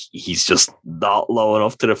 It's like he's just not low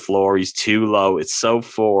enough to the floor. He's too low. It's so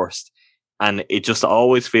forced. And it just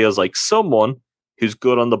always feels like someone who's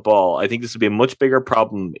good on the ball. I think this would be a much bigger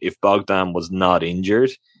problem if Bogdan was not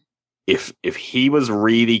injured. If he was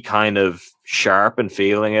really kind of sharp and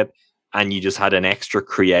feeling it, and you just had an extra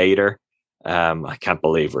creator. I can't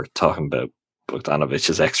believe we're talking about Bogdanovich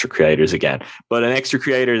as extra creators again, but an extra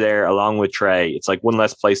creator there along with Trey. It's like one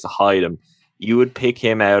less place to hide him. You would pick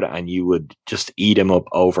him out and you would just eat him up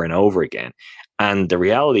over and over again. And the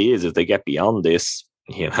reality is, if they get beyond this,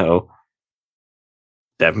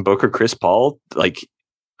 Devin Booker, Chris Paul,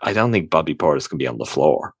 I don't think Bobby Portis can be on the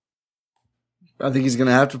floor. I think he's going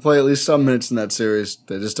to have to play at least some minutes in that series.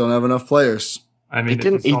 They just don't have enough players. I mean,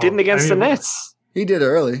 he didn't against the Nets. He did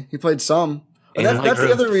early. He played some. That's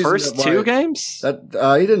the other reason. First two games? He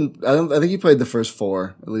didn't. I think he played the first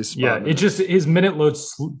four at least. Yeah, his minute load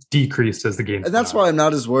decreased as the game. And that's why I'm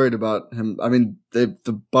not as worried about him. I mean, the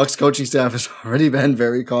Bucks coaching staff has already been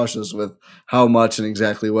very cautious with how much and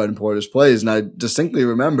exactly when Portis plays. And I distinctly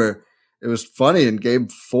remember it was funny in Game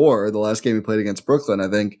 4, the last game he played against Brooklyn. I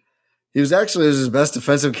think it was his best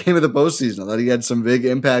defensive game of the postseason. I thought he had some big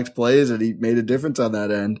impact plays and he made a difference on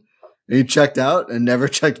that end. He checked out and never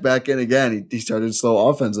checked back in again. He started slow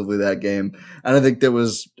offensively that game. And I think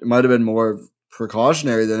it might have been more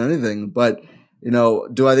precautionary than anything. But,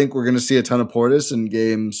 do I think we're going to see a ton of Portis in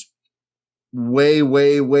games way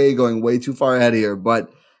going way too far ahead here?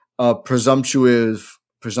 But presumptuous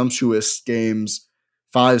games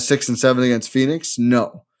 5, 6, and 7 against Phoenix?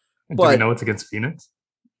 No. Do we know it's against Phoenix?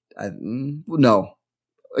 No.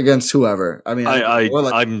 Against whoever. I mean,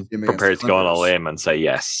 I'm prepared to go on a limb and say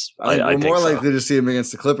yes. I think more likely to see him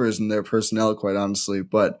against the Clippers and their personnel, quite honestly.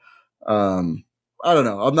 But I don't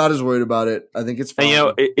know. I'm not as worried about it. I think it's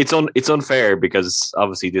fine. And, it's unfair because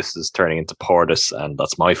obviously this is turning into Portis, and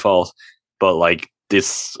that's my fault. But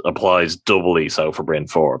this applies doubly so for Bryn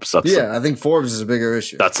Forbes. I think Forbes is a bigger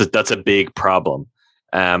issue. That's a big problem.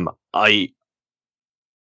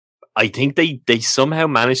 I think they somehow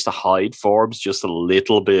managed to hide Forbes just a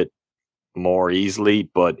little bit more easily,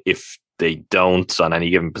 but if they don't on any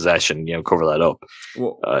given possession, cover that up,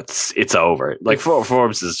 it's over.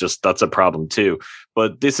 Forbes is that's a problem too.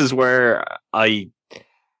 But this is where I'd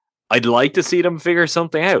like to see them figure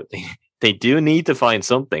something out. They do need to find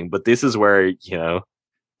something, but this is where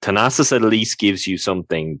Thanasis at least gives you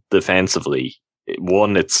something defensively.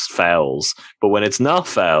 One, it's fouls, but when it's not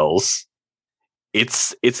fouls,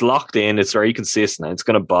 it's locked in. It's very consistent. And it's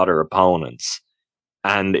going to bother opponents,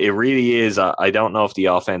 and it really is. I don't know if the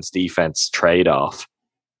offense-defense trade-off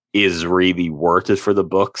is really worth it for the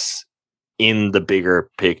Bucks in the bigger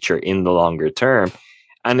picture, in the longer term.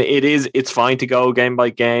 And it's fine to go game by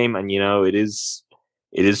game, and it is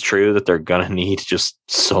true that they're going to need just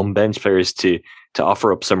some bench players to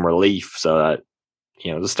offer up some relief, so that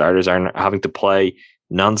the starters aren't having to play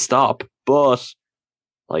nonstop. But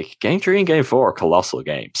Game 3 and Game 4 are colossal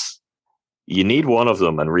games. You need one of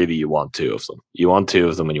them, and really you want two of them. You want two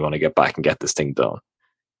of them, and you want to get back and get this thing done.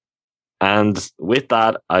 And with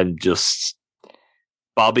that,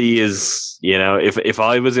 Bobby is, if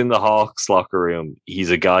I was in the Hawks locker room,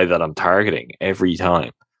 he's a guy that I'm targeting every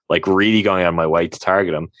time. Really going out of my way to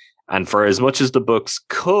target him. And for as much as the Bucks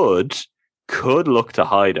could look to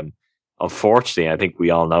hide him, unfortunately, I think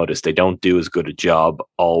we all notice they don't do as good a job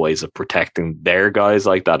always of protecting their guys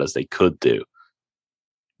like that as they could do.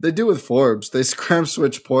 They do with Forbes. They scram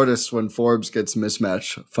switch Portis when Forbes gets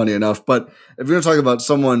mismatched, funny enough. But if you're going to talk about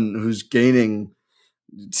someone who's gaining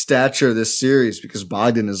stature this series because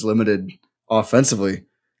Bogdan is limited offensively,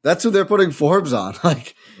 that's who they're putting Forbes on.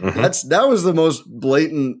 Like that was the most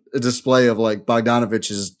blatant display of like Bogdanovich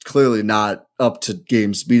is clearly not up to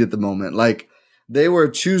game speed at the moment. Like they were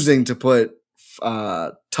choosing to put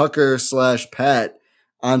Tucker/Pat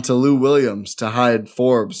onto Lou Williams to hide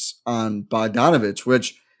Forbes on Bogdanovich,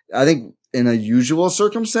 which I think in a usual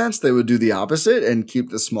circumstance, they would do the opposite and keep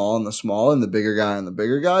the small on the small and the bigger guy on the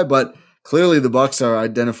bigger guy. But clearly the Bucks are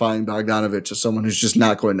identifying Bogdanovich as someone who's just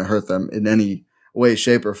not going to hurt them in any way,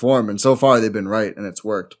 shape, or form. And so far they've been right and it's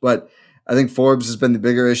worked. But I think Forbes has been the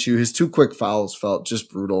bigger issue. His 2 quick fouls felt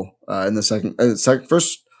just brutal in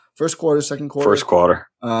the first quarter, second quarter. First quarter.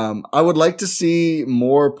 I would like to see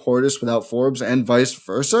more Portis without Forbes and vice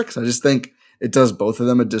versa, because I just think it does both of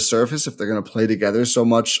them a disservice if they're going to play together so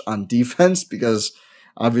much on defense, because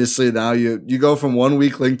obviously now you go from 1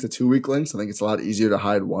 weak link to 2 weak links. I think it's a lot easier to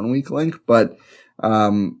hide 1 weak link, but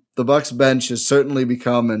the Bucks bench has certainly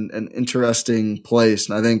become an interesting place.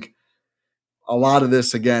 And I think a lot of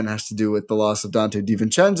this, again, has to do with the loss of Dante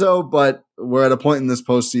DiVincenzo, but we're at a point in this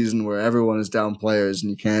postseason where everyone is down players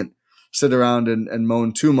and you can't sit around and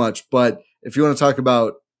moan too much. But if you want to talk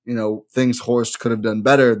about, things Horst could have done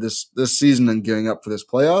better this season and gearing up for this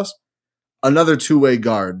playoffs, another 2-way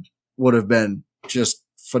guard would have been just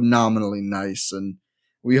phenomenally nice. And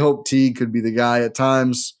we hope Teague could be the guy at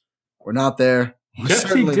times. We're not there. We're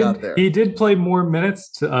certainly not there. He did play more minutes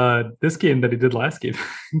this game than he did last game.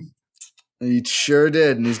 He sure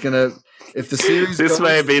did. And he's going to, if the series This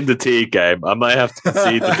may have been the Teague game. I might have to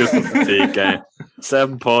concede that this was the Teague game.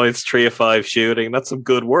 7 points, 3 of 5 shooting. That's some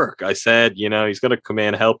good work. I said, he's going to come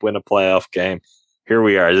in, help win a playoff game. Here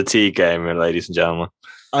we are, the Teague game, ladies and gentlemen.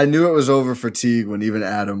 I knew it was over for Teague when even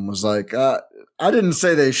Adam was like, I didn't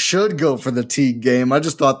say they should go for the Teague game. I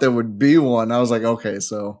just thought there would be one. I was like, okay,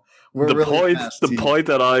 so we're the really point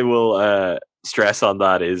that I will stress on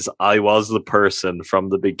that is I was the person from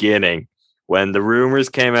the beginning. When the rumors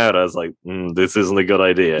came out, I was like, this isn't a good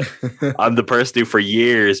idea. I'm the person who for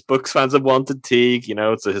years, Bucks fans have wanted Teague.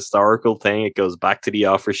 It's a historical thing. It goes back to the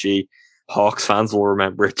offer sheet. Hawks fans will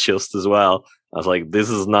remember it just as well. I was like, this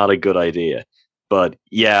is not a good idea. But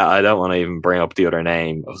yeah, I don't want to even bring up the other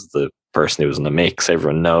name of the person who was in the mix.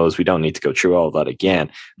 Everyone knows we don't need to go through all that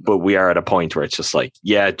again. But we are at a point where it's just like,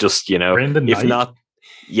 Brandon if Knight? not,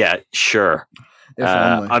 yeah, sure.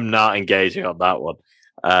 I'm not engaging on that one.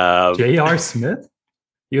 J.R. Smith?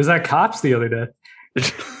 He was at Cops the other day.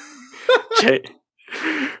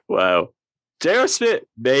 Wow. J.R. Smith,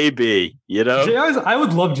 maybe, I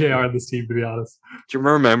would love J.R. on this team, to be honest. Do you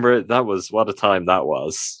remember it? That was what a time that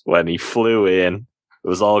was when he flew in. It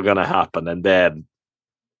was all going to happen, and then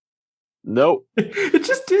nope. It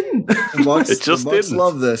just didn't. The Bucks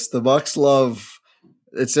love this. The Bucks love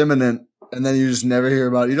it's imminent, and then you just never hear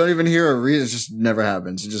about it. You don't even hear a reason. It just never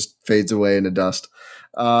happens. It just fades away into dust.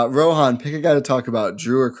 Rohan, pick a guy to talk about,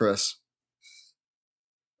 Drew or Chris?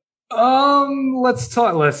 Let's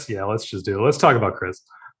just do it. Let's talk about Chris.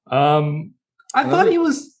 I thought he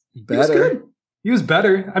was better. He was good. He was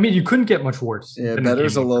better. I mean, you couldn't get much worse. Yeah,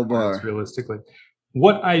 better's a low bar. Realistically.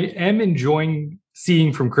 What I am enjoying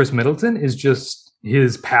seeing from Chris Middleton is just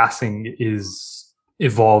his passing is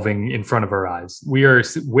evolving in front of our eyes. We are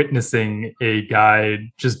witnessing a guy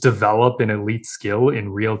just develop an elite skill in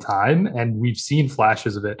real time, and we've seen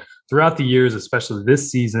flashes of it throughout the years, especially this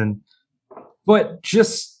season. But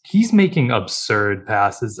just he's making absurd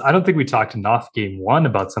passes. I don't think we talked enough game 1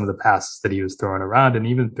 about some of the passes that he was throwing around, and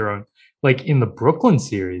even throwing like in the Brooklyn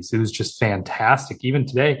series, it was just fantastic. Even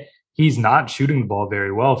today, he's not shooting the ball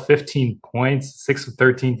very well. 15 points, 6 of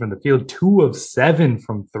 13 from the field, 2 of 7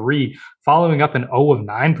 from 3, following up an 0 of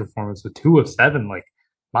 9 performance with 2 of 7. Like,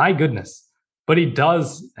 my goodness. But he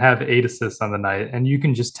does have 8 assists on the night, and you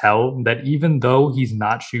can just tell that even though he's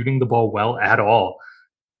not shooting the ball well at all,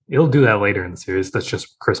 he'll do that later in the series. That's just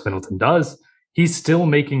what Chris Middleton does. He's still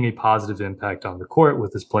making a positive impact on the court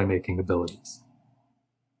with his playmaking abilities.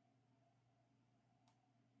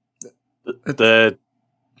 The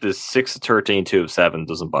 6 of 13, 2 of 7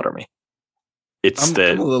 doesn't bother me. I'm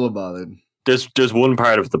a little bothered. There's one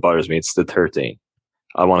part of it that bothers me. It's the 13.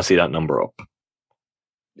 I want to see that number up.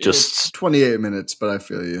 Just 28 minutes, but I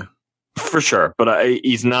feel you. For sure. But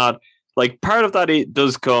he's not like part of that. It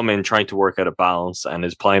does come in trying to work out a balance, and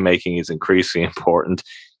his playmaking is increasingly important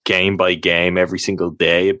game by game. Every single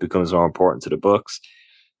day, it becomes more important to the Bucks.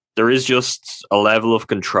 there is just a level of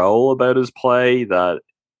control about his play that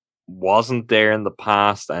wasn't there in the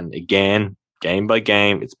past. And again, game by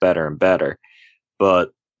game, it's better and better. But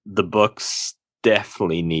the Bucks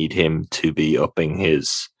definitely need him to be upping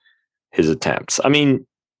his attempts. I mean,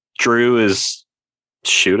 Drew is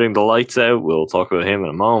shooting the lights out. We'll talk about him in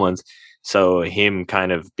a moment. So him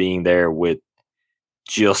kind of being there with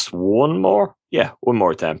just one more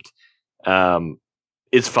attempt.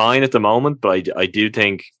 It's fine at the moment, but I do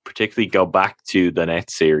think, particularly go back to the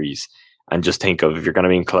Nets series and just think of, if you're going to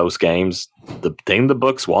be in close games, the thing the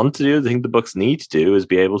Bucks want to do, the thing the Bucks need to do, is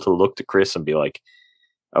be able to look to Chris and be like,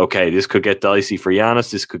 okay, this could get dicey for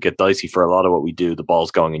Giannis. This could get dicey for a lot of what we do. The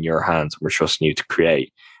ball's going in your hands. We're trusting you to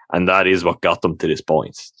create. And that is what got them to this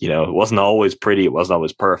point. You know, it wasn't always pretty. It wasn't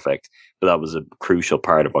always perfect, but that was a crucial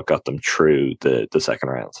part of what got them through the second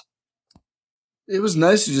round. It was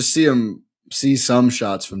nice to just see some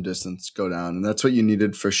shots from distance go down, and that's what you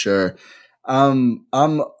needed for sure. I'm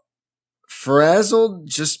frazzled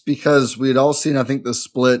just because we had all seen, I think, the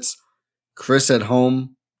splits. Chris at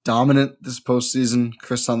home, dominant this postseason.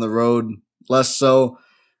 Chris on the road, less so.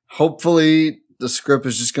 Hopefully, the script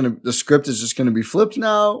is just gonna be flipped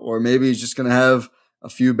now, or maybe he's just gonna have a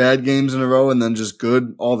few bad games in a row and then just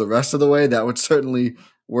good all the rest of the way. That would certainly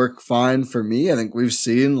work fine for me. I think we've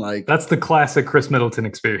seen, like, that's the classic Chris Middleton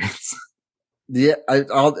experience. Yeah,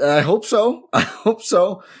 I hope so. I hope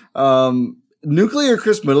so. Nuclear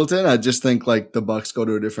Chris Middleton, I just think, like, the Bucks go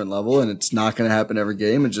to a different level, and it's not going to happen every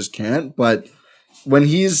game. It just can't. But when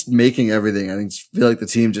he's making everything, I feel like the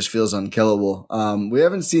team just feels unkillable. We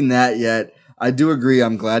haven't seen that yet. I do agree.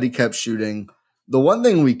 I'm glad he kept shooting. The one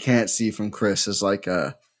thing we can't see from Chris is, like,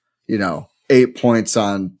 8 points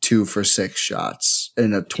on 2 for 6 shots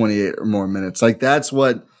in a 28 or more minutes. Like, that's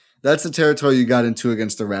the territory you got into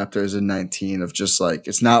against the Raptors in 19, of just like,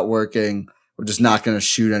 it's not working. We're just not going to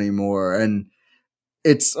shoot anymore. And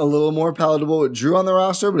it's a little more palatable with Drew on the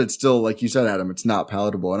roster, but it's still, like you said, Adam, it's not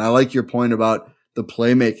palatable. And I like your point about the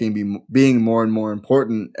playmaking being more and more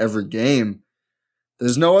important every game.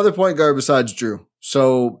 There's no other point guard besides Drew.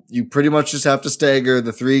 So you pretty much just have to stagger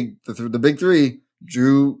the big three,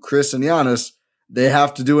 Drew, Chris, and Giannis. They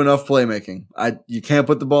have to do enough playmaking. You can't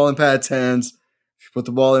put the ball in Pat's hands. If you put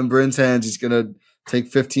the ball in Bryn's hands, he's going to take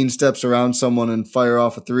 15 steps around someone and fire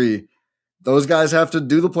off a three. Those guys have to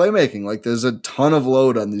do the playmaking. Like, there's a ton of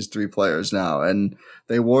load on these 3 players now, and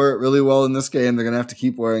they wore it really well in this game. They're going to have to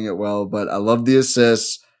keep wearing it well, but I love the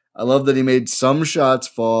assists. I love that he made some shots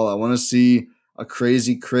fall. I want to see a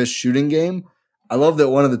crazy Chris shooting game. I love that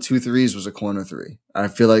one of the 2 threes was a corner 3. I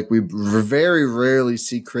feel like we very rarely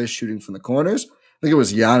see Chris shooting from the corners. I think it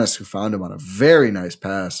was Giannis who found him on a very nice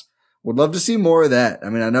pass. Would love to see more of that. I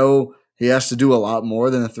mean, I know he has to do a lot more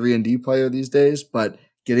than a 3-and-D player these days, but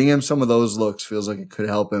getting him some of those looks feels like it could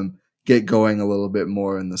help him get going a little bit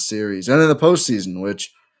more in the series and in the postseason,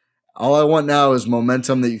 which all I want now is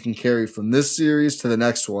momentum that you can carry from this series to the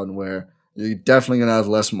next one, where you're definitely going to have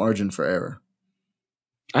less margin for error.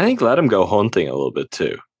 I think let him go hunting a little bit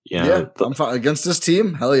too. I'm fine. Against this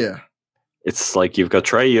team, hell yeah. It's like you've got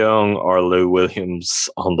Trae Young or Lou Williams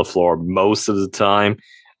on the floor most of the time.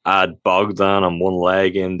 Add Bogdan on one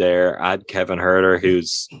leg in there. Add Kevin Huerter,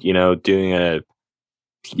 who's, doing a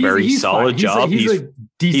very solid job.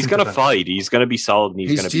 He's going to fight. He's going to be solid, and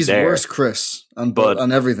he's going to be there. He's worse Chris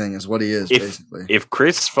on everything is what he is, basically. If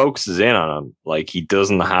Chris focuses in on him, like, he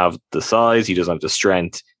doesn't have the size, he doesn't have the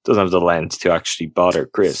strength, doesn't have the length to actually bother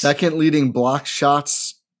Chris. Second leading block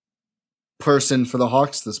shots person for the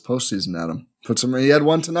Hawks this postseason, Adam. He had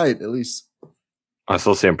one tonight, at least. I'm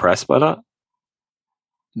still so impressed by that.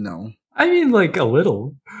 No. I mean, like, a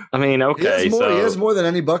little. I mean, okay. He has more than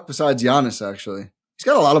any Buck besides Giannis, actually. He's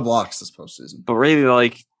got a lot of blocks this postseason. But really,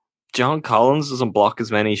 like, John Collins doesn't block as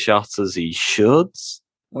many shots as he should.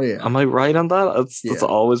 Oh, yeah. Am I right on that? That's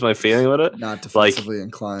always my feeling with it. Not defensively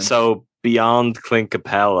inclined. So, beyond Clint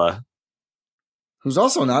Capella, who's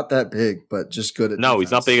also not that big, but just good at defense.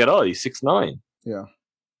 He's not big at all. He's 6'9". Yeah.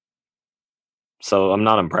 So, I'm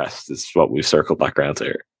not impressed. This is what we've circled back around to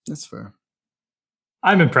here. That's fair.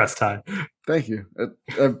 I'm impressed, Ty. Thank you.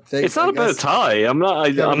 It's not about Ty. I'm not.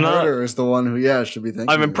 I'm not. Is the one who should be thinking.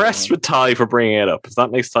 I'm impressed with Ty for bringing it up. If that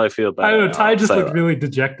makes Ty feel better. I don't know. Ty just looked really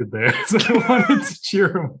dejected there, so I wanted to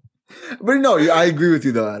cheer him. But no, I agree with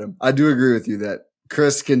you though, Adam. I do agree with you that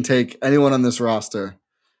Chris can take anyone on this roster.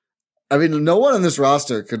 I mean, no one on this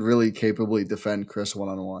roster could really capably defend Chris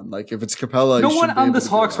one-on-one. Like, if it's Capella, no one on this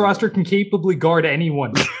Hawks roster can capably guard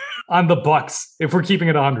anyone on the Bucks if we're keeping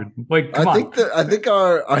it 100. Like, come on. I think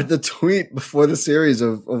the tweet before the series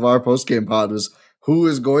of our post-game pod was who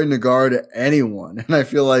is going to guard anyone? And I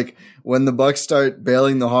feel like when the Bucks start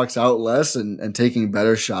bailing the Hawks out less and taking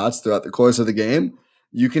better shots throughout the course of the game,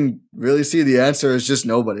 you can really see the answer is just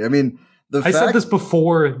nobody. I mean, I said this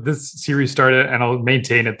before this series started, and I'll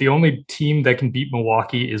maintain it. The only team that can beat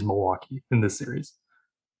Milwaukee is Milwaukee in this series.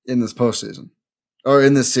 In this postseason. Or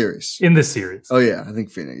in this series. In this series. Oh, yeah. I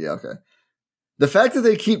think Phoenix. Yeah, okay. The fact that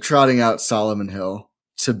they keep trotting out Solomon Hill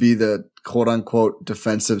to be the quote-unquote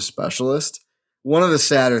defensive specialist, one of the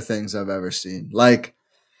sadder things I've ever seen. Like,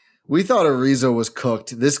 we thought Ariza was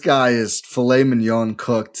cooked. This guy is filet mignon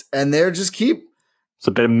cooked. And they're just keep... It's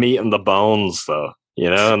a bit of meat on the bones, though. You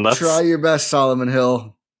know, and try your best, Solomon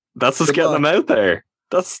Hill. That's what's getting them out there.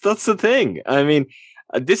 That's the thing. I mean,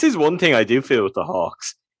 this is one thing I do feel with the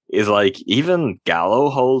Hawks is like even Gallo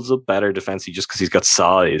holds up better defensively just because he's got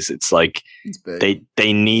size. It's like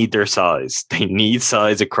they need their size. They need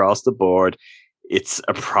size across the board. It's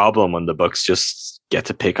a problem when the Bucks just get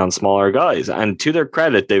to pick on smaller guys. And to their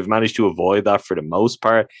credit, they've managed to avoid that for the most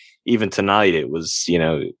part. Even tonight, it was, you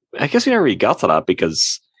know, I guess we never really got to that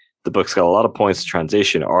because the Bucks got a lot of points to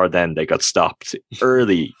transition, or then they got stopped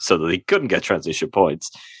early so that they couldn't get transition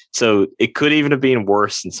points. So it could even have been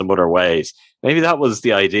worse in some other ways. Maybe that was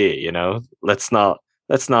the idea, you know. Let's not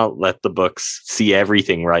let the Bucks see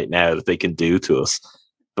everything right now that they can do to us.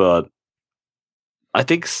 But I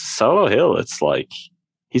think Solo Hill, it's like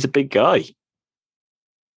he's a big guy.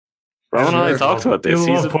 Rowan and I talked about this.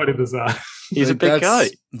 He's a big guy.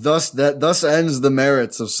 Thus ends the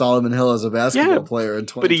merits of Solomon Hill as a basketball player in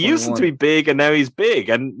 2021. But he used to be big, and now he's big.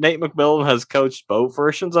 And Nate McMillan has coached both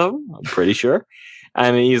versions of him, I'm pretty sure.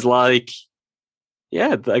 And he's like,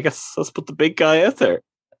 yeah, I guess let's put the big guy out there.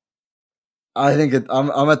 I think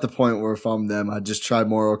I'm at the point where if I'm them, I'd just try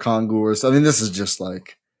more Okongwu or something. I mean, this is just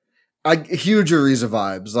like huge Ariza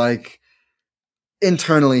vibes. Like,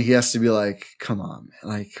 internally, he has to be like, come on,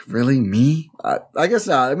 man. Like, really? Me? I guess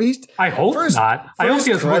not. I mean, I hope not. I hope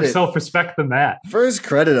he has more self-respect than that. For his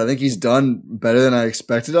credit, I think he's done better than I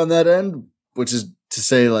expected on that end, which is to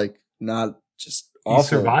say, like, not just awful. He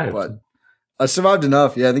survived. But I survived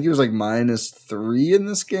enough. Yeah, I think he was like -3 in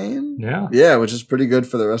this game. Yeah. Yeah, which is pretty good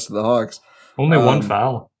for the rest of the Hawks. Only one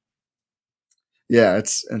foul. Yeah,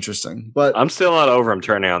 it's interesting. But I'm still not over him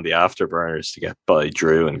turning on the afterburners to get by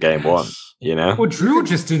Drew in game one, you know? Well, Drew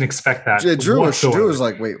just didn't expect that. Yeah, Drew was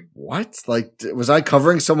like, wait, what? Like, was I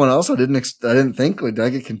covering someone else? I didn't think. Like, did I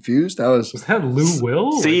get confused? Was that Lou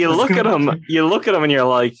Will? See, you look at him and you're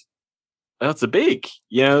like, that's a big.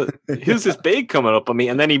 You know, who's this big coming up on me?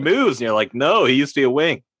 And then he moves and you're like, no, he used to be a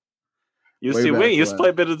wing. He used to play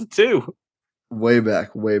a bit of the two. Way back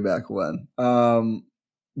when.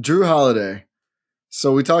 Drew Holiday.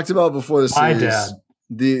 So we talked about before the series,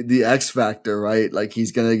 the X factor, right? Like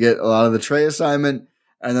he's going to get a lot of the Trey assignment.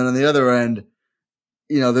 And then on the other end,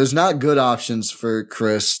 you know, there's not good options for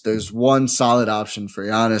Chris. There's one solid option for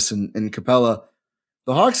Giannis and Capella.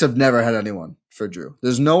 The Hawks have never had anyone for Drew.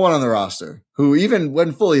 There's no one on the roster who, even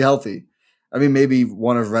when fully healthy, I mean, maybe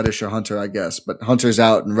one of Reddish or Hunter, I guess, but Hunter's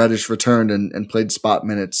out and Reddish returned and played spot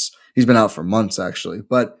minutes. He's been out for months, actually.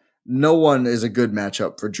 But no one is a good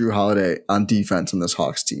matchup for Drew Holiday on defense on this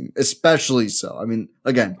Hawks team, especially so. I mean,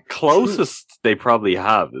 again, closest they probably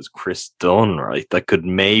have is Chris Dunn, right? That could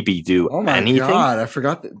maybe do anything. Oh my God, I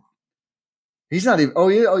forgot that he's not even.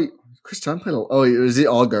 Chris Dunn played. Is it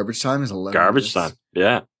all garbage time? Is 11 garbage time?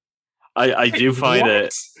 Yeah, I do find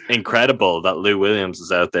it incredible that Lou Williams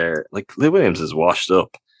is out there. Like Lou Williams is washed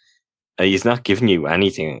up. He's not giving you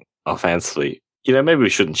anything offensively. You know, maybe we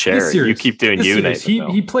shouldn't share it. You keep doing you, Nate.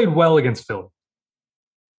 He played well against Philly.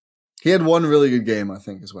 He had one really good game, I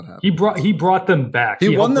think, is what happened. He brought them back.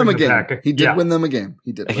 He won them a game. He did win them a game.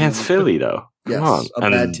 He did against Philly, though. Come on.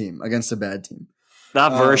 Against a bad team.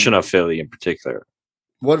 That version of Philly in particular.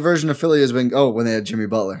 What version of Philly has been? Oh, when they had Jimmy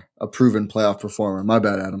Butler, a proven playoff performer. My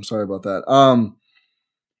bad, Adam. Sorry about that.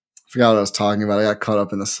 Forgot what I was talking about. I got caught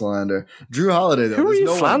up in the slander. Drew Holiday, though. Who are you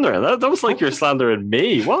slandering? That was like you're slandering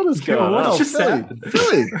me. What is going on?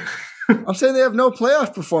 Philly. I'm saying they have no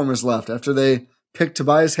playoff performers left after they picked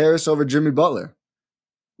Tobias Harris over Jimmy Butler,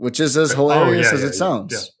 which is as hilarious as it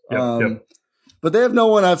sounds. But they have no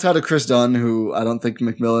one outside of Chris Dunn, who I don't think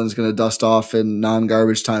McMillan is going to dust off in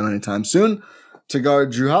non-garbage time anytime soon, to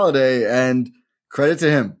guard Drew Holiday. And credit to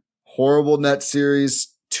him. Horrible net series.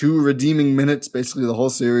 2 redeeming minutes, basically the whole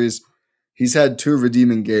series. He's had 2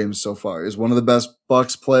 redeeming games so far. He's one of the best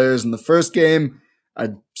Bucks players in the first game.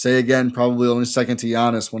 I'd say again, probably only second to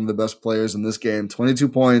Giannis, one of the best players in this game. 22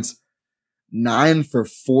 points, 9 for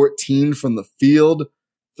 14 from the field,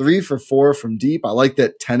 3 for 4 from deep. I like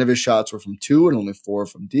that 10 of his shots were from 2 and only 4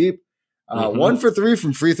 from deep. 1 for 3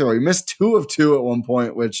 from free throw. He missed 2 of 2 at one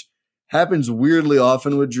point, which happens weirdly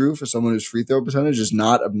often with Drew for someone whose free throw percentage is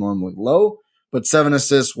not abnormally low. But 7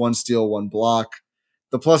 assists, 1 steal, 1 block.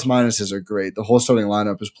 The plus minuses are great. The whole starting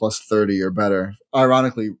lineup is plus 30 or better.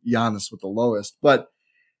 Ironically, Giannis with the lowest. But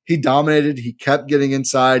he dominated. He kept getting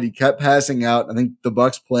inside. He kept passing out. I think the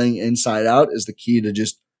Bucks playing inside out is the key to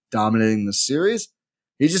just dominating the series.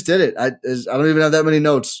 He just did it. I don't even have that many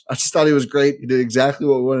notes. I just thought he was great. He did exactly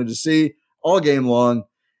what we wanted to see all game long.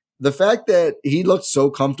 The fact that he looked so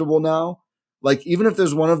comfortable now, like even if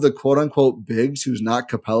there's one of the quote unquote bigs who's not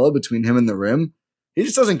Capella between him and the rim, he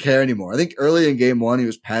just doesn't care anymore. I think early in game 1, he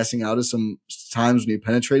was passing out at some times when he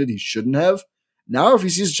penetrated. He shouldn't have. Now, if he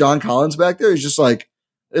sees John Collins back there, he's just like,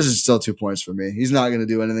 this is still 2 points for me. He's not going to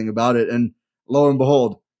do anything about it. And lo and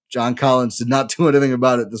behold, John Collins did not do anything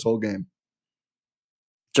about it this whole game.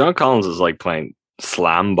 John Collins is like playing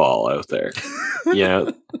slam ball out there.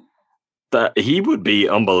 That he would be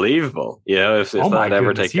unbelievable. If that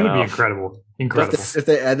ever taken off. He would be incredible. Incredible. If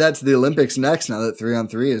they add that to the Olympics next, now that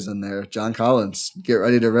 3-on-3 is in there, John Collins, get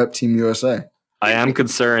ready to rep Team USA. I am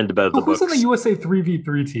concerned about the Bucks. Who's on the USA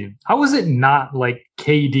 3v3 team? How is it not like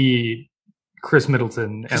KD, Chris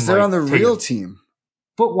Middleton? Because they're on the real team.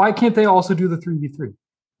 But why can't they also do the 3v3?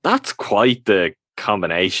 That's quite the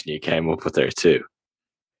combination you came up with there too.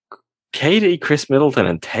 KD, Chris Middleton,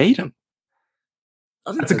 and Tatum.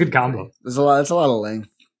 That's a good combo. That's a lot of length.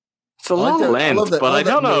 It's a lot of length, but I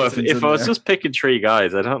don't know if I was just picking 3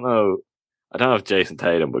 guys. I don't know if Jason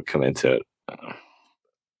Tatum would come into it.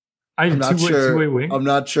 I'm not sure. I'm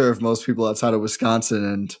not sure if most people outside of Wisconsin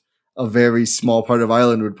and a very small part of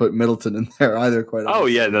Ireland would put Middleton in there either. Quite. Oh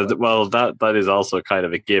yeah, that is also kind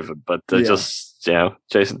of a given. But just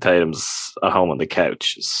Jason Tatum's at home on the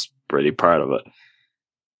couch is really part of it.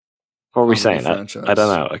 What were we saying? I don't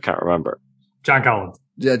know. I can't remember. John Collins.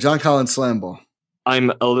 Yeah, John Collins slam ball.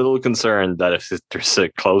 I'm a little concerned that if there's a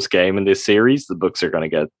close game in this series, the Bucks are going to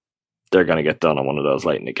get done on one of those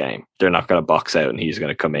late in the game. They're not going to box out and he's going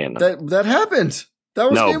to come in. That happened.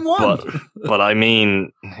 That was game 1. But I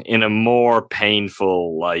mean, in a more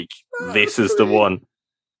painful, this is the one.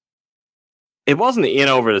 It wasn't in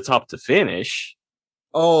over the top to finish.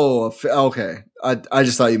 Oh, okay. I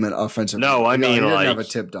just thought you meant offensive. No, I mean, he didn't have a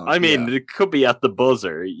tip dunk. I mean, it could be at the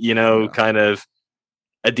buzzer, kind of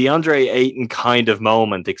a DeAndre Ayton kind of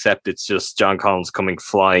moment, except it's just John Collins coming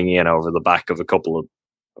flying in over the back of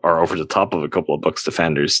over the top of a couple of Bucks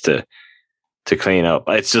defenders to clean up.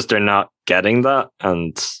 It's just they're not getting that.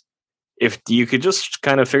 And if you could just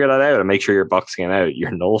kind of figure that out and make sure you're boxing it out,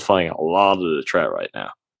 you're nullifying a lot of the threat right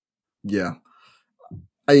now. Yeah.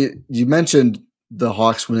 You mentioned the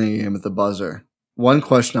Hawks winning a game at the buzzer. One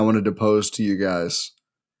question I wanted to pose to you guys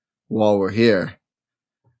while we're here.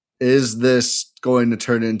 Is this going to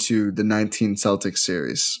turn into the 19 Celtics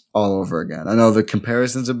series all over again? I know the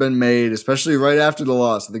comparisons have been made, especially right after the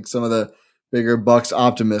loss. I think some of the bigger Bucks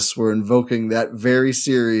optimists were invoking that very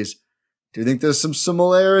series. Do you think there's some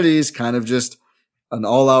similarities? Kind of just an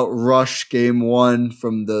all-out rush game 1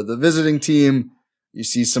 from the visiting team. You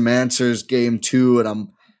see some answers game 2, and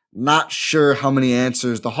I'm not sure how many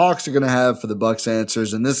answers the Hawks are going to have for the Bucks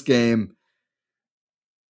answers in this game.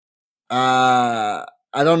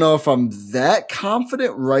 I don't know if I'm that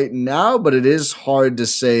confident right now, but it is hard to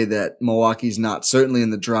say that Milwaukee's not certainly in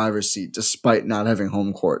the driver's seat despite not having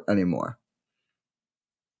home court anymore.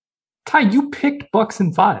 Ty, you picked Bucks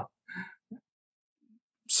in 5.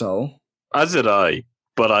 So? As did I,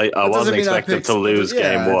 but I wasn't expecting to lose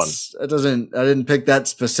game 1. I didn't pick that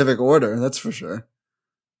specific order, that's for sure.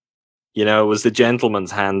 It was the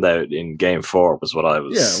gentleman's handout in game 4 was what I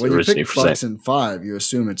was when originally you pick Bucks in 5, you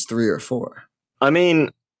assume it's 3 or 4. I mean,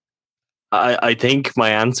 I think my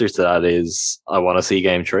answer to that is I want to see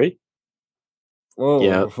game 3.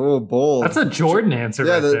 Oh, bold. That's a Jordan answer.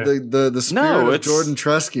 Yeah, right the spirit of Jordan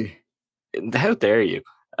Tresky. How dare you?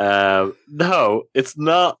 No, it's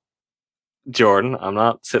not Jordan. I'm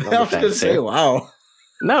not sitting on the fence. I was going to say, wow.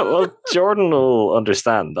 No, well, Jordan will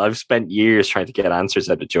understand. I've spent years trying to get answers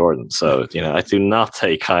out of Jordan, so I do not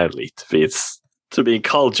take kindly to being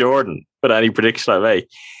called Jordan with any prediction I make.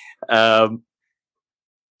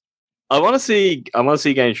 I want to see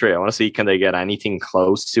game 3. I want to see, can they get anything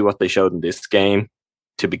close to what they showed in this game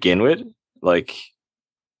to begin with? Like,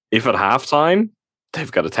 if at halftime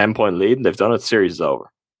they've got a 10-point lead and they've done it, series is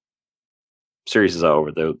over.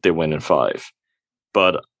 They win in 5.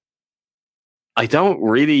 But I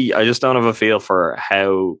just don't have a feel for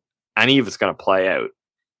how any of it's going to play out.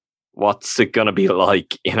 What's it going to be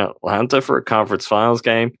like in Atlanta for a conference finals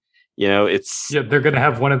game? They're going to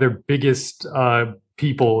have one of their biggest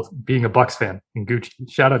people being a Bucks fan in Gucci.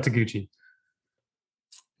 Shout out to Gucci.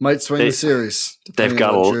 Might swing the series. They've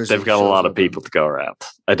got a lot of people to go around.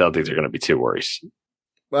 I don't think they're going to be too worried.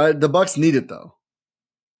 But the Bucks need it though.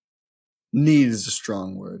 Need is a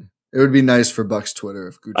strong word. It would be nice for Bucks Twitter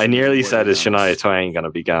if Gucci. I nearly said, is Shania Twain going to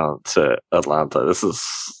be going to Atlanta?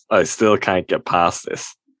 I still can't get past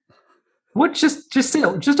this. What just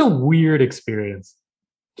a weird experience.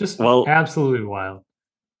 Absolutely wild.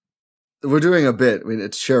 We're doing a bit. I mean,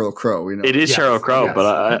 it's Sheryl Crow. We know it is Sheryl Crow,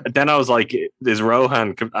 but then I was like, is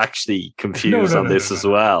Rohan actually confused on this as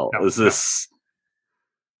well? Is this?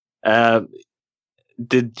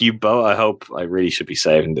 Did you both? I hope I really should be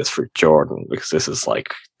saving this for Jordan because this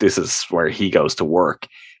is where he goes to work.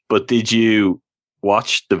 But did you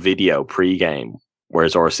watch the video pre-game where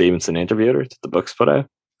Zora Stevenson interviewed her that the Bucks put out?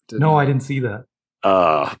 No, I didn't see that.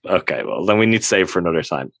 Okay. Well, then we need to save for another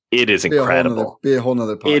time. It is incredible. Be a whole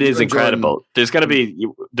nother podcast. It is incredible.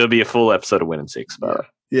 Jordan, there'll be a full episode of Win and Six about it.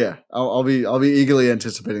 Yeah. I'll be eagerly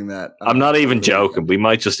anticipating that. I'm not even joking. We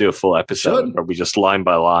might just do a full episode where we just line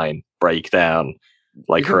by line break down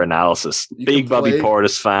her analysis. Big Bobby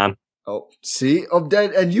Portis fan. Oh, see?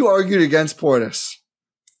 And you argued against Portis.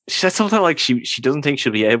 She said something like she doesn't think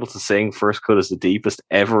she'll be able to sing First Cut is the Deepest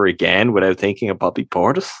ever again without thinking of Bobby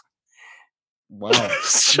Portis. Wow.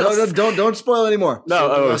 No, don't spoil anymore.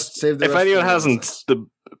 No, save the rest. If anyone hasn't, the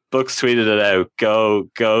Bucks tweeted it out.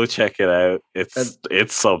 Go check it out.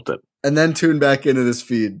 It's something. And then tune back into this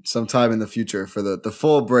feed sometime in the future for the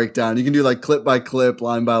full breakdown. You can do clip by clip,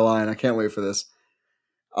 line by line. I can't wait for this.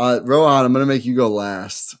 Rohan, I'm going to make you go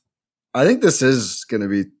last. I think this is going to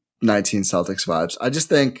be 19 Celtics vibes. I just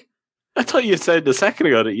think... I thought you said a second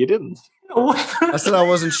ago that you didn't. I said I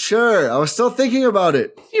wasn't sure. I was still thinking about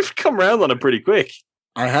it. You've come around on it pretty quick.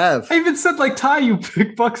 I have. I even said Ty, you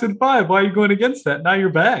picked Bucks in 5. Why are you going against that? Now you're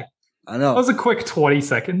back. I know. That was a quick 20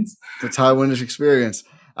 seconds. The Ty Windish experience.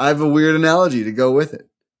 I have a weird analogy to go with it.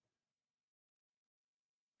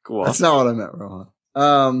 Cool. That's not what I meant,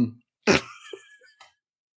 Rohan.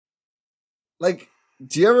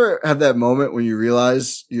 Do you ever have that moment when you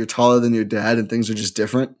realize you're taller than your dad and things are just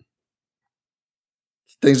different?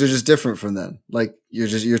 Things are just different from then.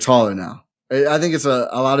 You're taller now. I think it's a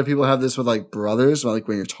lot of people have this with brothers, when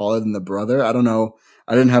you're taller than the brother. I don't know.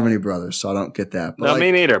 I didn't have any brothers, so I don't get that. But no,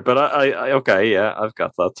 me neither. But I okay, yeah, I've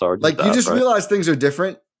got that. Sorry. You just realize things are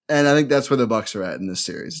different, and I think that's where the Bucks are at in this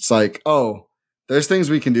series. It's there's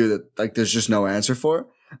things we can do that there's just no answer for.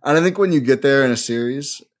 And I think when you get there in a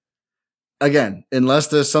series, again, unless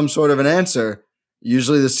there's some sort of an answer,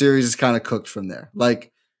 usually the series is kind of cooked from there.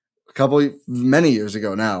 Many years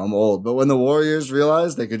ago now, I'm old, but when the Warriors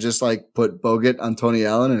realized they could just put Bogut on Tony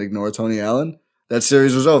Allen and ignore Tony Allen, that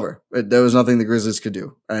series was over. There was nothing the Grizzlies could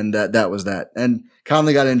do. And that was that. And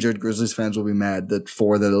Conley got injured. Grizzlies fans will be mad that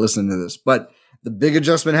are listening to this, but the big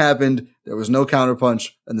adjustment happened. There was no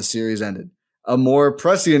counterpunch and the series ended. A more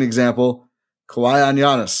prescient example, Kawhi on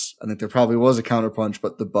Giannis. I think there probably was a counterpunch,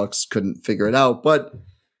 but the Bucks couldn't figure it out. But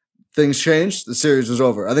things changed. The series was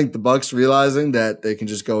over. I think the Bucks realizing that they can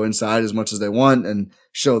just go inside as much as they want and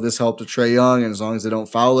show this help to Trae Young, and as long as they don't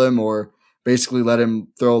foul him or basically let him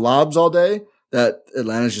throw lobs all day, that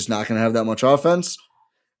Atlanta's just not going to have that much offense.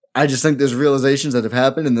 I just think there's realizations that have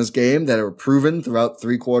happened in this game that are proven throughout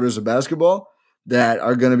 3 quarters of basketball that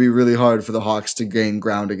are going to be really hard for the Hawks to gain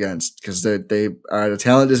ground against because they are at a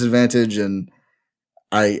talent disadvantage, and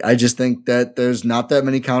I just think that there's not that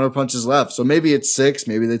many counterpunches left. So maybe it's 6.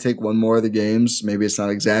 Maybe they take one more of the games. Maybe it's not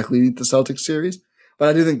exactly the Celtics series, but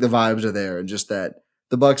I do think the vibes are there, and just that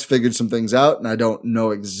the Bucks figured some things out, and I don't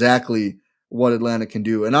know exactly what Atlanta can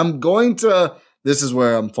do. And this is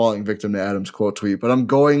where I'm falling victim to Adam's quote tweet, but I'm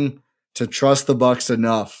going to trust the Bucks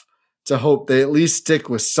enough to hope they at least stick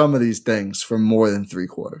with some of these things for more than 3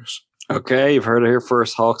 quarters. Okay, you've heard it here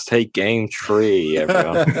first. Hawks take game 3,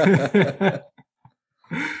 everyone.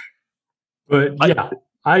 But yeah,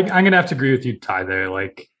 I'm going to have to agree with you, Ty,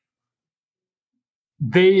 there.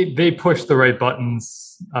 They pushed the right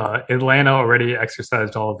buttons. Atlanta already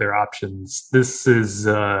exercised all of their options. The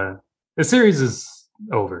series is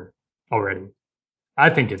over already. I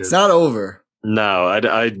think it is. It's not over. No,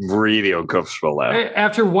 I'm really uncomfortable now.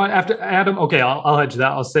 After Adam, okay, I'll hedge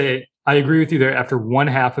that. I'll say I agree with you there. After one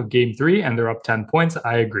half of game 3 and they're up 10 points,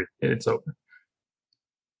 I agree. It's over.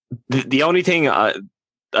 The only thing I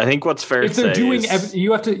think what's fair to say is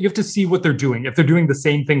you have to see what they're doing. If they're doing the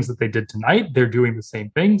same things that they did tonight, they're doing the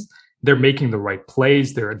same things. They're making the right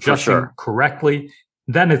plays. They're adjusting correctly.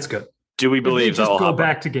 Then it's good. Do we believe that will happen? Go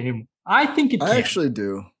back to game. I think it can. I actually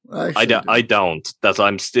do. I don't.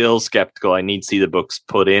 I'm still skeptical. I need to see the Bucks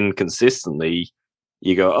put in consistently.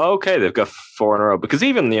 You go, okay, they've got 4 in a row. Because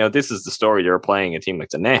even, this is the story. They're playing a team like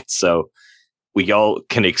the Nets. So we all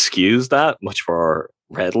can excuse that much more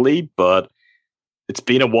readily, but it's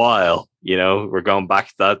been a while. We're going back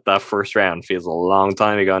to that first round. Feels a long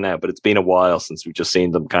time ago now, but it's been a while since we've just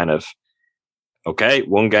seen them kind of, okay,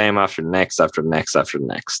 one game after the next, after the next, after the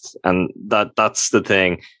next. And that's the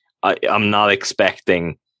thing. I'm not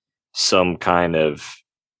expecting some kind of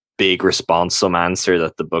big response, some answer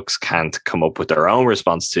that the Bucks can't come up with their own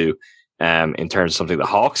response to in terms of something the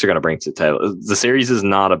Hawks are going to bring to the table. The series is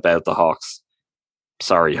not about the Hawks.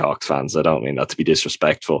 Sorry, Hawks fans. I don't mean that to be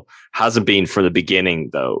disrespectful. Hasn't been from the beginning,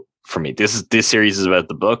 though, for me. This series is about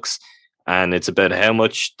the Bucks, and it's about how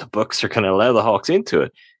much the Bucks are going to allow the Hawks into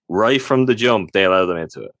it. Right from the jump, they allow them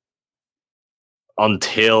into it.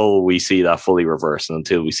 Until we see that fully reversed and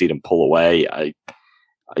until we see them pull away,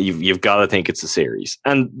 you've got to think it's a series.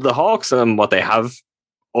 And the Hawks and what they have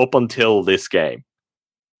up until this game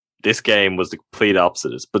was the complete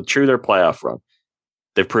opposite. But through their playoff run,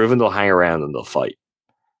 they've proven they'll hang around and they'll fight.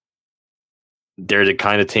 They're the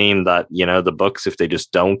kind of team that, the Bucks, if they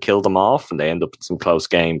just don't kill them off and they end up in some close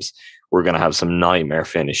games, we're going to have some nightmare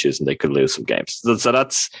finishes and they could lose some games. So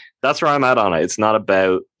that's where I'm at on it. It's not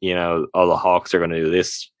about, the Hawks are going to do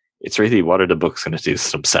this. It's really, what are the Bucks going to do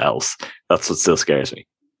to themselves? That's what still scares me.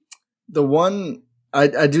 The one,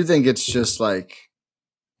 I do think it's just like,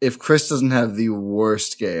 if Chris doesn't have the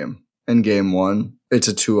worst game in game one, it's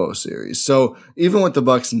a 2-0 series. So even with the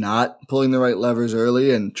Bucks not pulling the right levers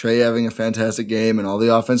early and Trey having a fantastic game and all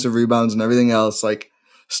the offensive rebounds and everything else, like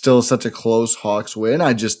still such a close Hawks win,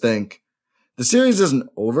 I just think the series isn't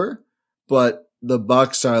over, but the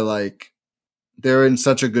Bucks are like, they're in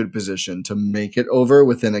such a good position to make it over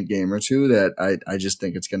within a game or two that I just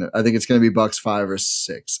think it's going to be Bucks 5 or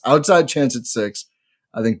 6. Outside chance at 6.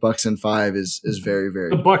 I think Bucks in 5 is very, very.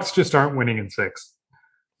 The Bucks just aren't winning in 6.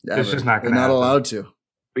 It's just not going to They're not happen. allowed to.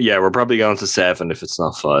 Yeah, we're probably going to 7 if it's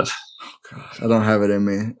not 5. Oh, God, I don't have it in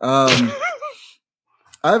me. I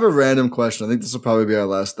have a random question. I think this will probably be our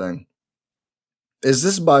last thing. Is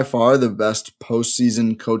this by far the best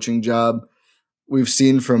postseason coaching job we've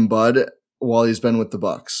seen from Bud while he's been with the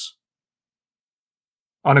Bucks?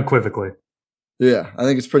 Unequivocally. Yeah, I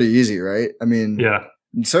think it's pretty easy, right? I mean, yeah,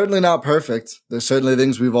 certainly not perfect. There's certainly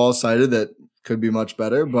things we've all cited that could be much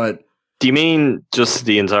better, but do you mean just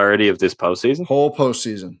the entirety of this postseason? Whole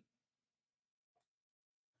postseason.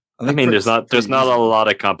 I mean, there's not a lot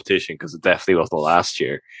of competition because it definitely wasn't last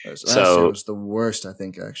year. Last year was the worst, I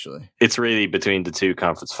think, actually. It's really between the two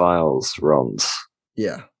conference finals runs.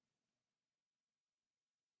 Yeah.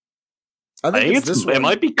 I think it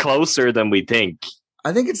might be closer than we think.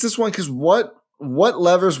 I think it's this one because what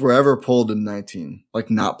levers were ever pulled in 19?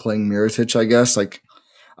 Like not playing Mirotic, I guess. Like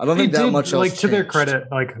I don't think that much else. Like to their credit,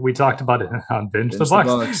 like we talked about it on Binge the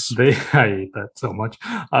Bucks. I hate that so much.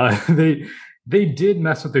 They did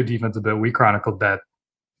mess with their defense a bit. We chronicled that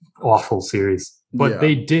awful series, but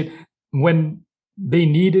they did when they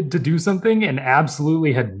needed to do something and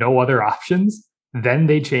absolutely had no other options. Then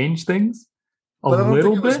they changed things a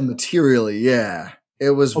little bit. Materially, yeah.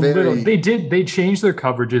 It was very. They did. They changed their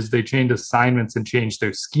coverages. They changed assignments and changed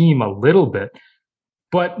their scheme a little bit,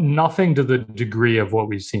 but nothing to the degree of what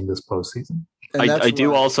we've seen this postseason. I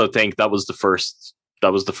do also think that was the first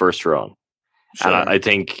run, sure. And I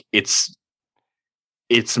think it's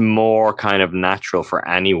more kind of natural for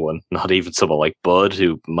anyone, not even someone like Bud,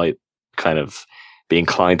 who might kind of be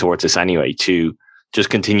inclined towards this anyway, to just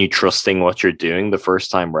continue trusting what you're doing the first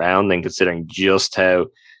time round, and considering just how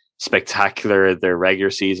spectacular their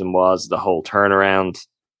regular season was, the whole turnaround.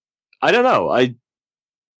 I don't know.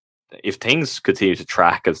 If things continue to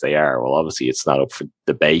track as they are, well, obviously it's not up for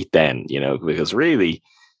debate then, because really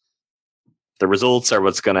the results are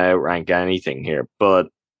what's going to outrank anything here. But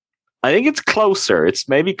I think it's closer. It's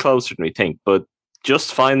maybe closer than we think, but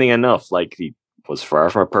just finding enough. Like, he was far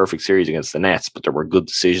from a perfect series against the Nets, but there were good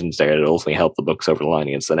decisions there that ultimately helped the Bucks over the line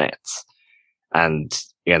against the Nets. And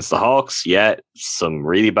against the Hawks, some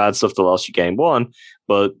really bad stuff that lost you game one,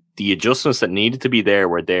 but the adjustments that needed to be there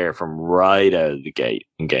were there from right out of the gate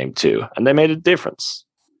in game two, and they made a difference.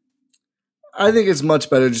 I think it's much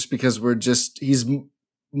better just because he's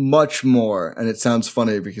much more, and it sounds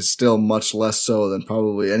funny because still much less so than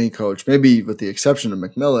probably any coach, maybe with the exception of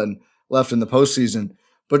McMillan, left in the postseason,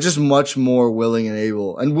 but just much more willing and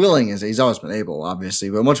able, and willing as he's always been able, obviously,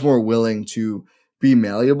 but much more willing to be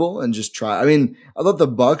malleable and just try. I mean, I thought the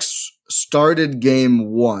Bucks started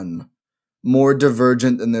game one more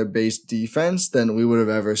divergent in their base defense than we would have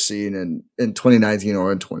ever seen in 2019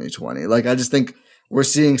 or in 2020. Like, I just think we're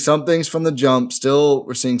seeing some things from the jump. Still,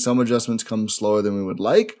 we're seeing some adjustments come slower than we would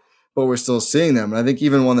like, but we're still seeing them. And I think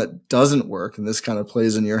even one that doesn't work, and this kind of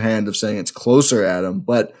plays in your hand of saying it's closer, Adam,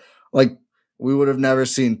 but like we would have never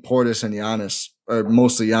seen Portis and Giannis, or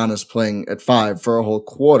mostly Giannis, playing at 5 for a whole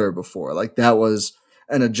quarter before. Like, that was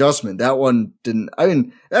an adjustment. That one didn't,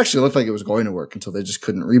 it actually looked like it was going to work until they just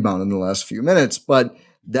couldn't rebound in the last few minutes. But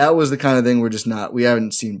that was the kind of thing we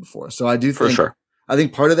haven't seen before. So I do think, For sure. I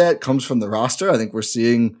think part of that comes from the roster. I think we're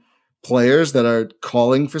seeing players that are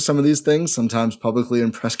calling for some of these things, sometimes publicly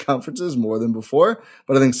in press conferences more than before.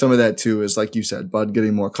 But I think some of that too is, like you said, Bud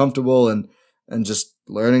getting more comfortable and just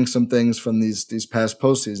learning some things from these past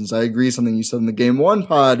postseasons. I agree. Something you said in the Game 1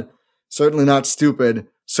 pod, certainly not stupid,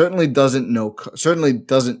 certainly doesn't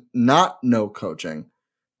not know coaching,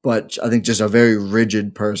 but I think just a very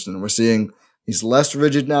rigid person. We're seeing he's less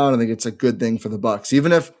rigid now, and I think it's a good thing for the Bucks,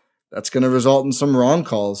 even if that's going to result in some wrong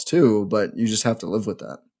calls too, but you just have to live with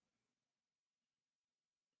that.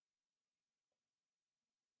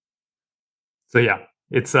 So yeah,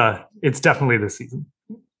 it's definitely this season.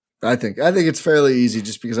 I think it's fairly easy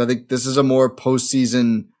just because I think this is a more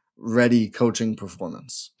postseason ready coaching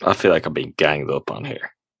performance. I feel like I'm being ganged up on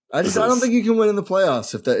here. I don't think you can win in the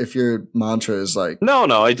playoffs if your mantra is like no.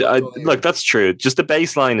 Look, that's true. Just the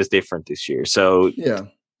baseline is different this year, so yeah,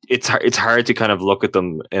 it's hard to kind of look at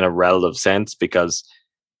them in a relative sense because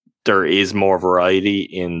there is more variety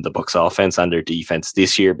in the Bucks offense and their defense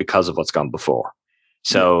this year because of what's gone before.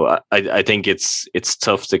 So I think it's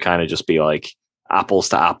tough to kind of just be like apples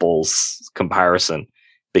to apples comparison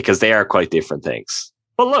because they are quite different things.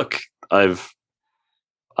 But look, I've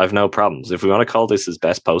no problems. If we want to call this his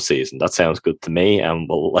best postseason, that sounds good to me, and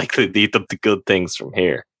we'll likely lead up to good things from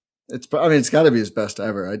here. It's got to be his best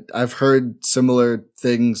ever. I've heard similar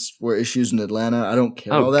things were issues in Atlanta. I don't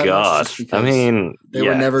care all that much. Just because they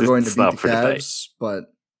were never going to beat the Cavs, but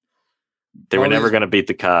they were never going to beat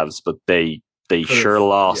the Cavs, but they sure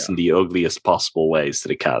lost in the ugliest possible ways to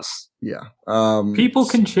the Cavs. Yeah. People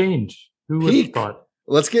can change. Who would have thought?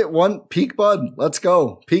 Let's get one peak, Bud. Let's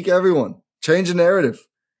go. Peak everyone. Change the narrative.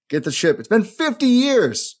 Get the ship. It's been 50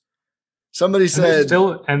 years. Somebody said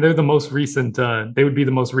they're the most recent. They would be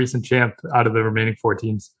the most recent champ out of the remaining 4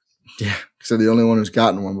 teams. Yeah, so the only one who's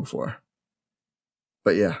gotten one before.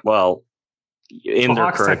 But yeah, well, in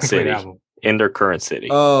their current city.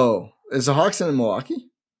 Oh, is the Hawks in Milwaukee?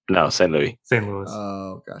 No, St. Louis. St. Louis.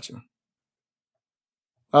 Oh, gotcha.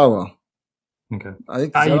 Oh well. Okay. I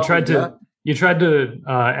think you tried to.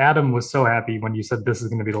 Adam was so happy when you said this is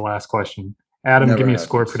going to be the last question. Adam, give me a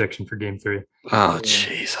score prediction for Game 3. Oh,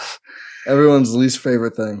 Jesus. Everyone's least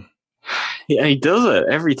favorite thing. Yeah, he does it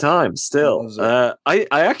every time still. I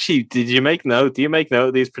actually, did you make note? Do you make note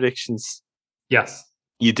of these predictions? Yes.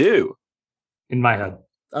 You do? In my head.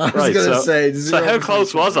 I was going to say. So how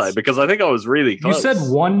close was I? Because I think I was really close. You said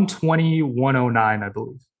 120, 109, I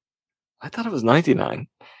believe. I thought it was 99.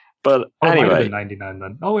 But anyway. It might have been 99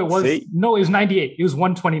 then. Oh, it was. See? No, it was 98. It was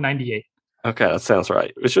 120, 98. Okay, that sounds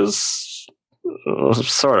right. Which was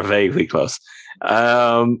sort of vaguely close.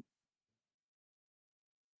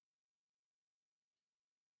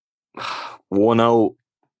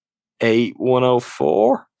 108,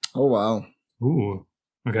 104. Oh wow. Ooh.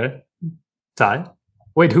 Okay. Tie.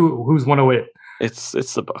 Wait, who's 108?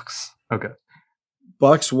 It's the Bucks. Okay.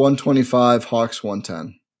 Bucks 125, Hawks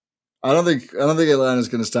 110. I don't think Atlanta's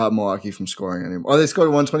going to stop Milwaukee from scoring anymore. Oh, they scored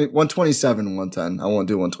 127, 110. I won't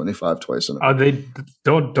do 125 twice in a row. They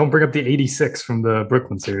don't bring up the 86 from the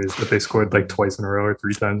Brooklyn series that they scored like twice in a row or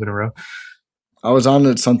 3 times in a row. I was on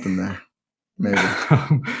to something there. Maybe.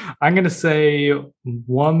 I'm going to say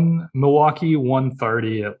Milwaukee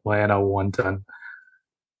 130, Atlanta 110.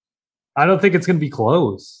 I don't think it's going to be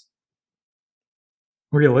close.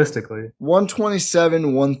 Realistically.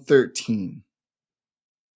 127, 113.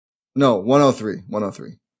 No, 103.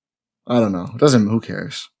 103. I don't know. Who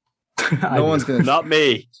cares? No one's going to. Not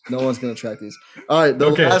me. No one's going to track these. All right.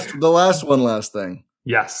 The last thing.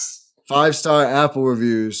 Yes. 5-star Apple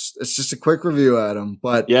reviews. It's just a quick review, Adam.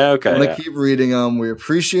 But yeah, okay. I'm going to keep reading them. We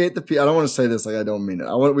appreciate I don't want to say this like I don't mean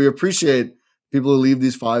it. We appreciate people who leave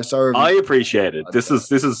these 5-star reviews. I appreciate it. This is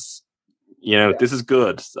this is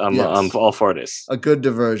good. I'm all for this. A good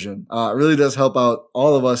diversion. It really does help out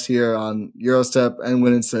all of us here on Eurostep and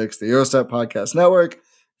Win in 6, the Eurostep Podcast Network,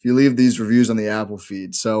 if you leave these reviews on the Apple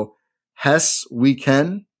feed. So Hess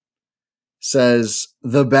Weekend says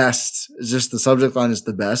the best. It's just the subject line is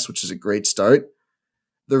the best, which is a great start.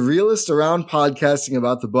 The realest around podcasting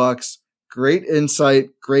about the Bucks. Great insight,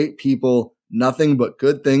 great people, nothing but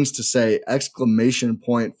good things to say. ! 5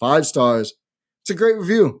 stars. It's a great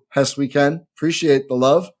review, Hess Weekend. Appreciate the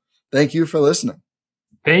love. Thank you for listening.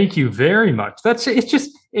 Thank you very much.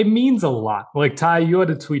 It means a lot. Like Ty, you had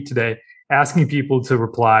a tweet today asking people to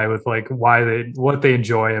reply with like what they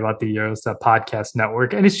enjoy about the Eurostep Podcast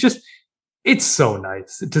Network. And it's just, it's so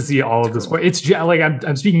nice to see all of this. Cool. It's like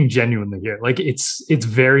I'm speaking genuinely here. Like it's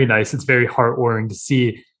very nice. It's very heartwarming to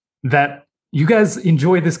see that you guys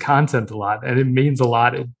enjoy this content a lot, and it means a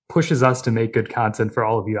lot. It pushes us to make good content for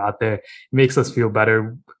all of you out there. It makes us feel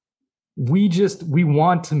better. We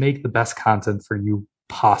want to make the best content for you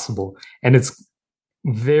possible, and it's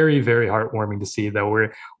very, very heartwarming to see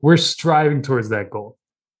that we're striving towards that goal.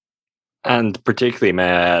 And particularly, may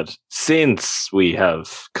I add, since we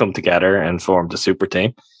have come together and formed a super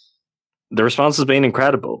team, the response has been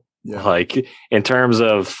incredible. Yeah. Like, in terms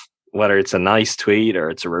of whether it's a nice tweet or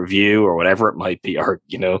it's a review or whatever it might be, or,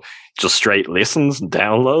 just straight listens and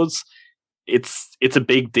downloads, it's a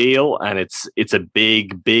big deal, and it's a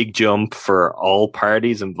big jump for all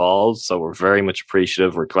parties involved. So we're very much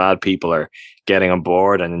appreciative. We're glad people are getting on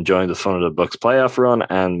board and enjoying the fun of the Bucks playoff run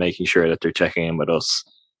and making sure that they're checking in with us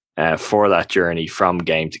for that journey from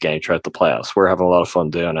game to game throughout the playoffs. We're having a lot of fun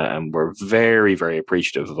doing it, and we're very, very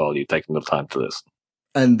appreciative of all you taking the time to listen.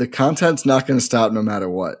 And the content's not going to stop no matter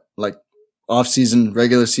what. Like off season,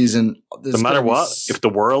 regular season, no matter what. If the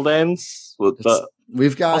world ends, we've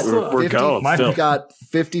got we're going. We've got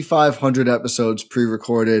 5,500 episodes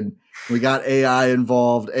pre-recorded. We got AI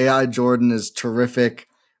involved. AI Jordan is terrific.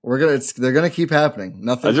 They're gonna keep happening.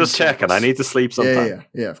 Nothing. I'm just checking. I need to sleep sometime.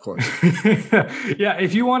 Yeah, of course. Yeah,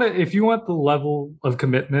 if you want the level of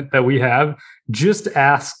commitment that we have, just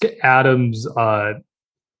ask Adam's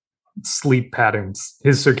sleep patterns,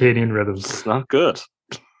 his circadian rhythms. It's not good.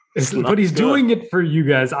 But he's doing it for you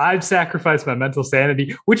guys. I've sacrificed my mental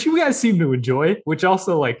sanity, which you guys seem to enjoy. Which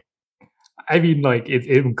also, like, I mean, like,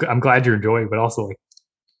 I'm glad you're enjoying, but also, like,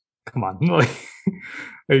 come on, like.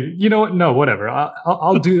 You know what? No, whatever.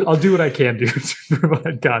 I'll do what I can do to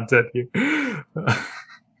provide content here.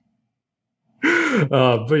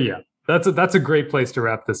 But yeah, that's a great place to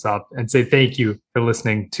wrap this up and say thank you for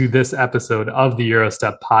listening to this episode of the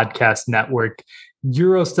Eurostep Podcast Network.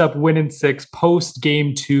 Eurostep win in 6 post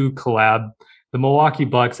game 2 collab. The Milwaukee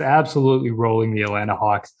Bucks absolutely rolling the Atlanta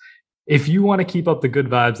Hawks. If you want to keep up the good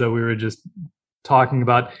vibes that we were just talking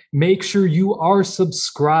about, make sure you are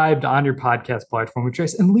subscribed on your podcast platform of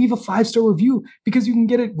choice and leave a 5-star review, because you can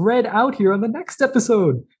get it read out here on the next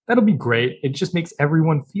episode. That'll be great. It just makes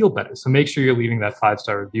everyone feel better. So make sure you're leaving that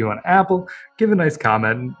 5-star review on Apple. Give a nice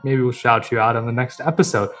comment, and maybe we'll shout you out on the next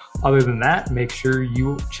episode. Other than that, make sure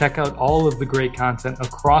you check out all of the great content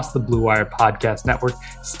across the Blue Wire Podcast Network.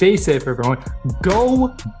 Stay safe, everyone.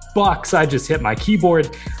 Go Bucks! I just hit my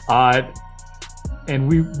keyboard. And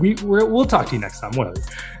we'll talk to you next time. Whatever.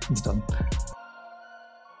 It's done.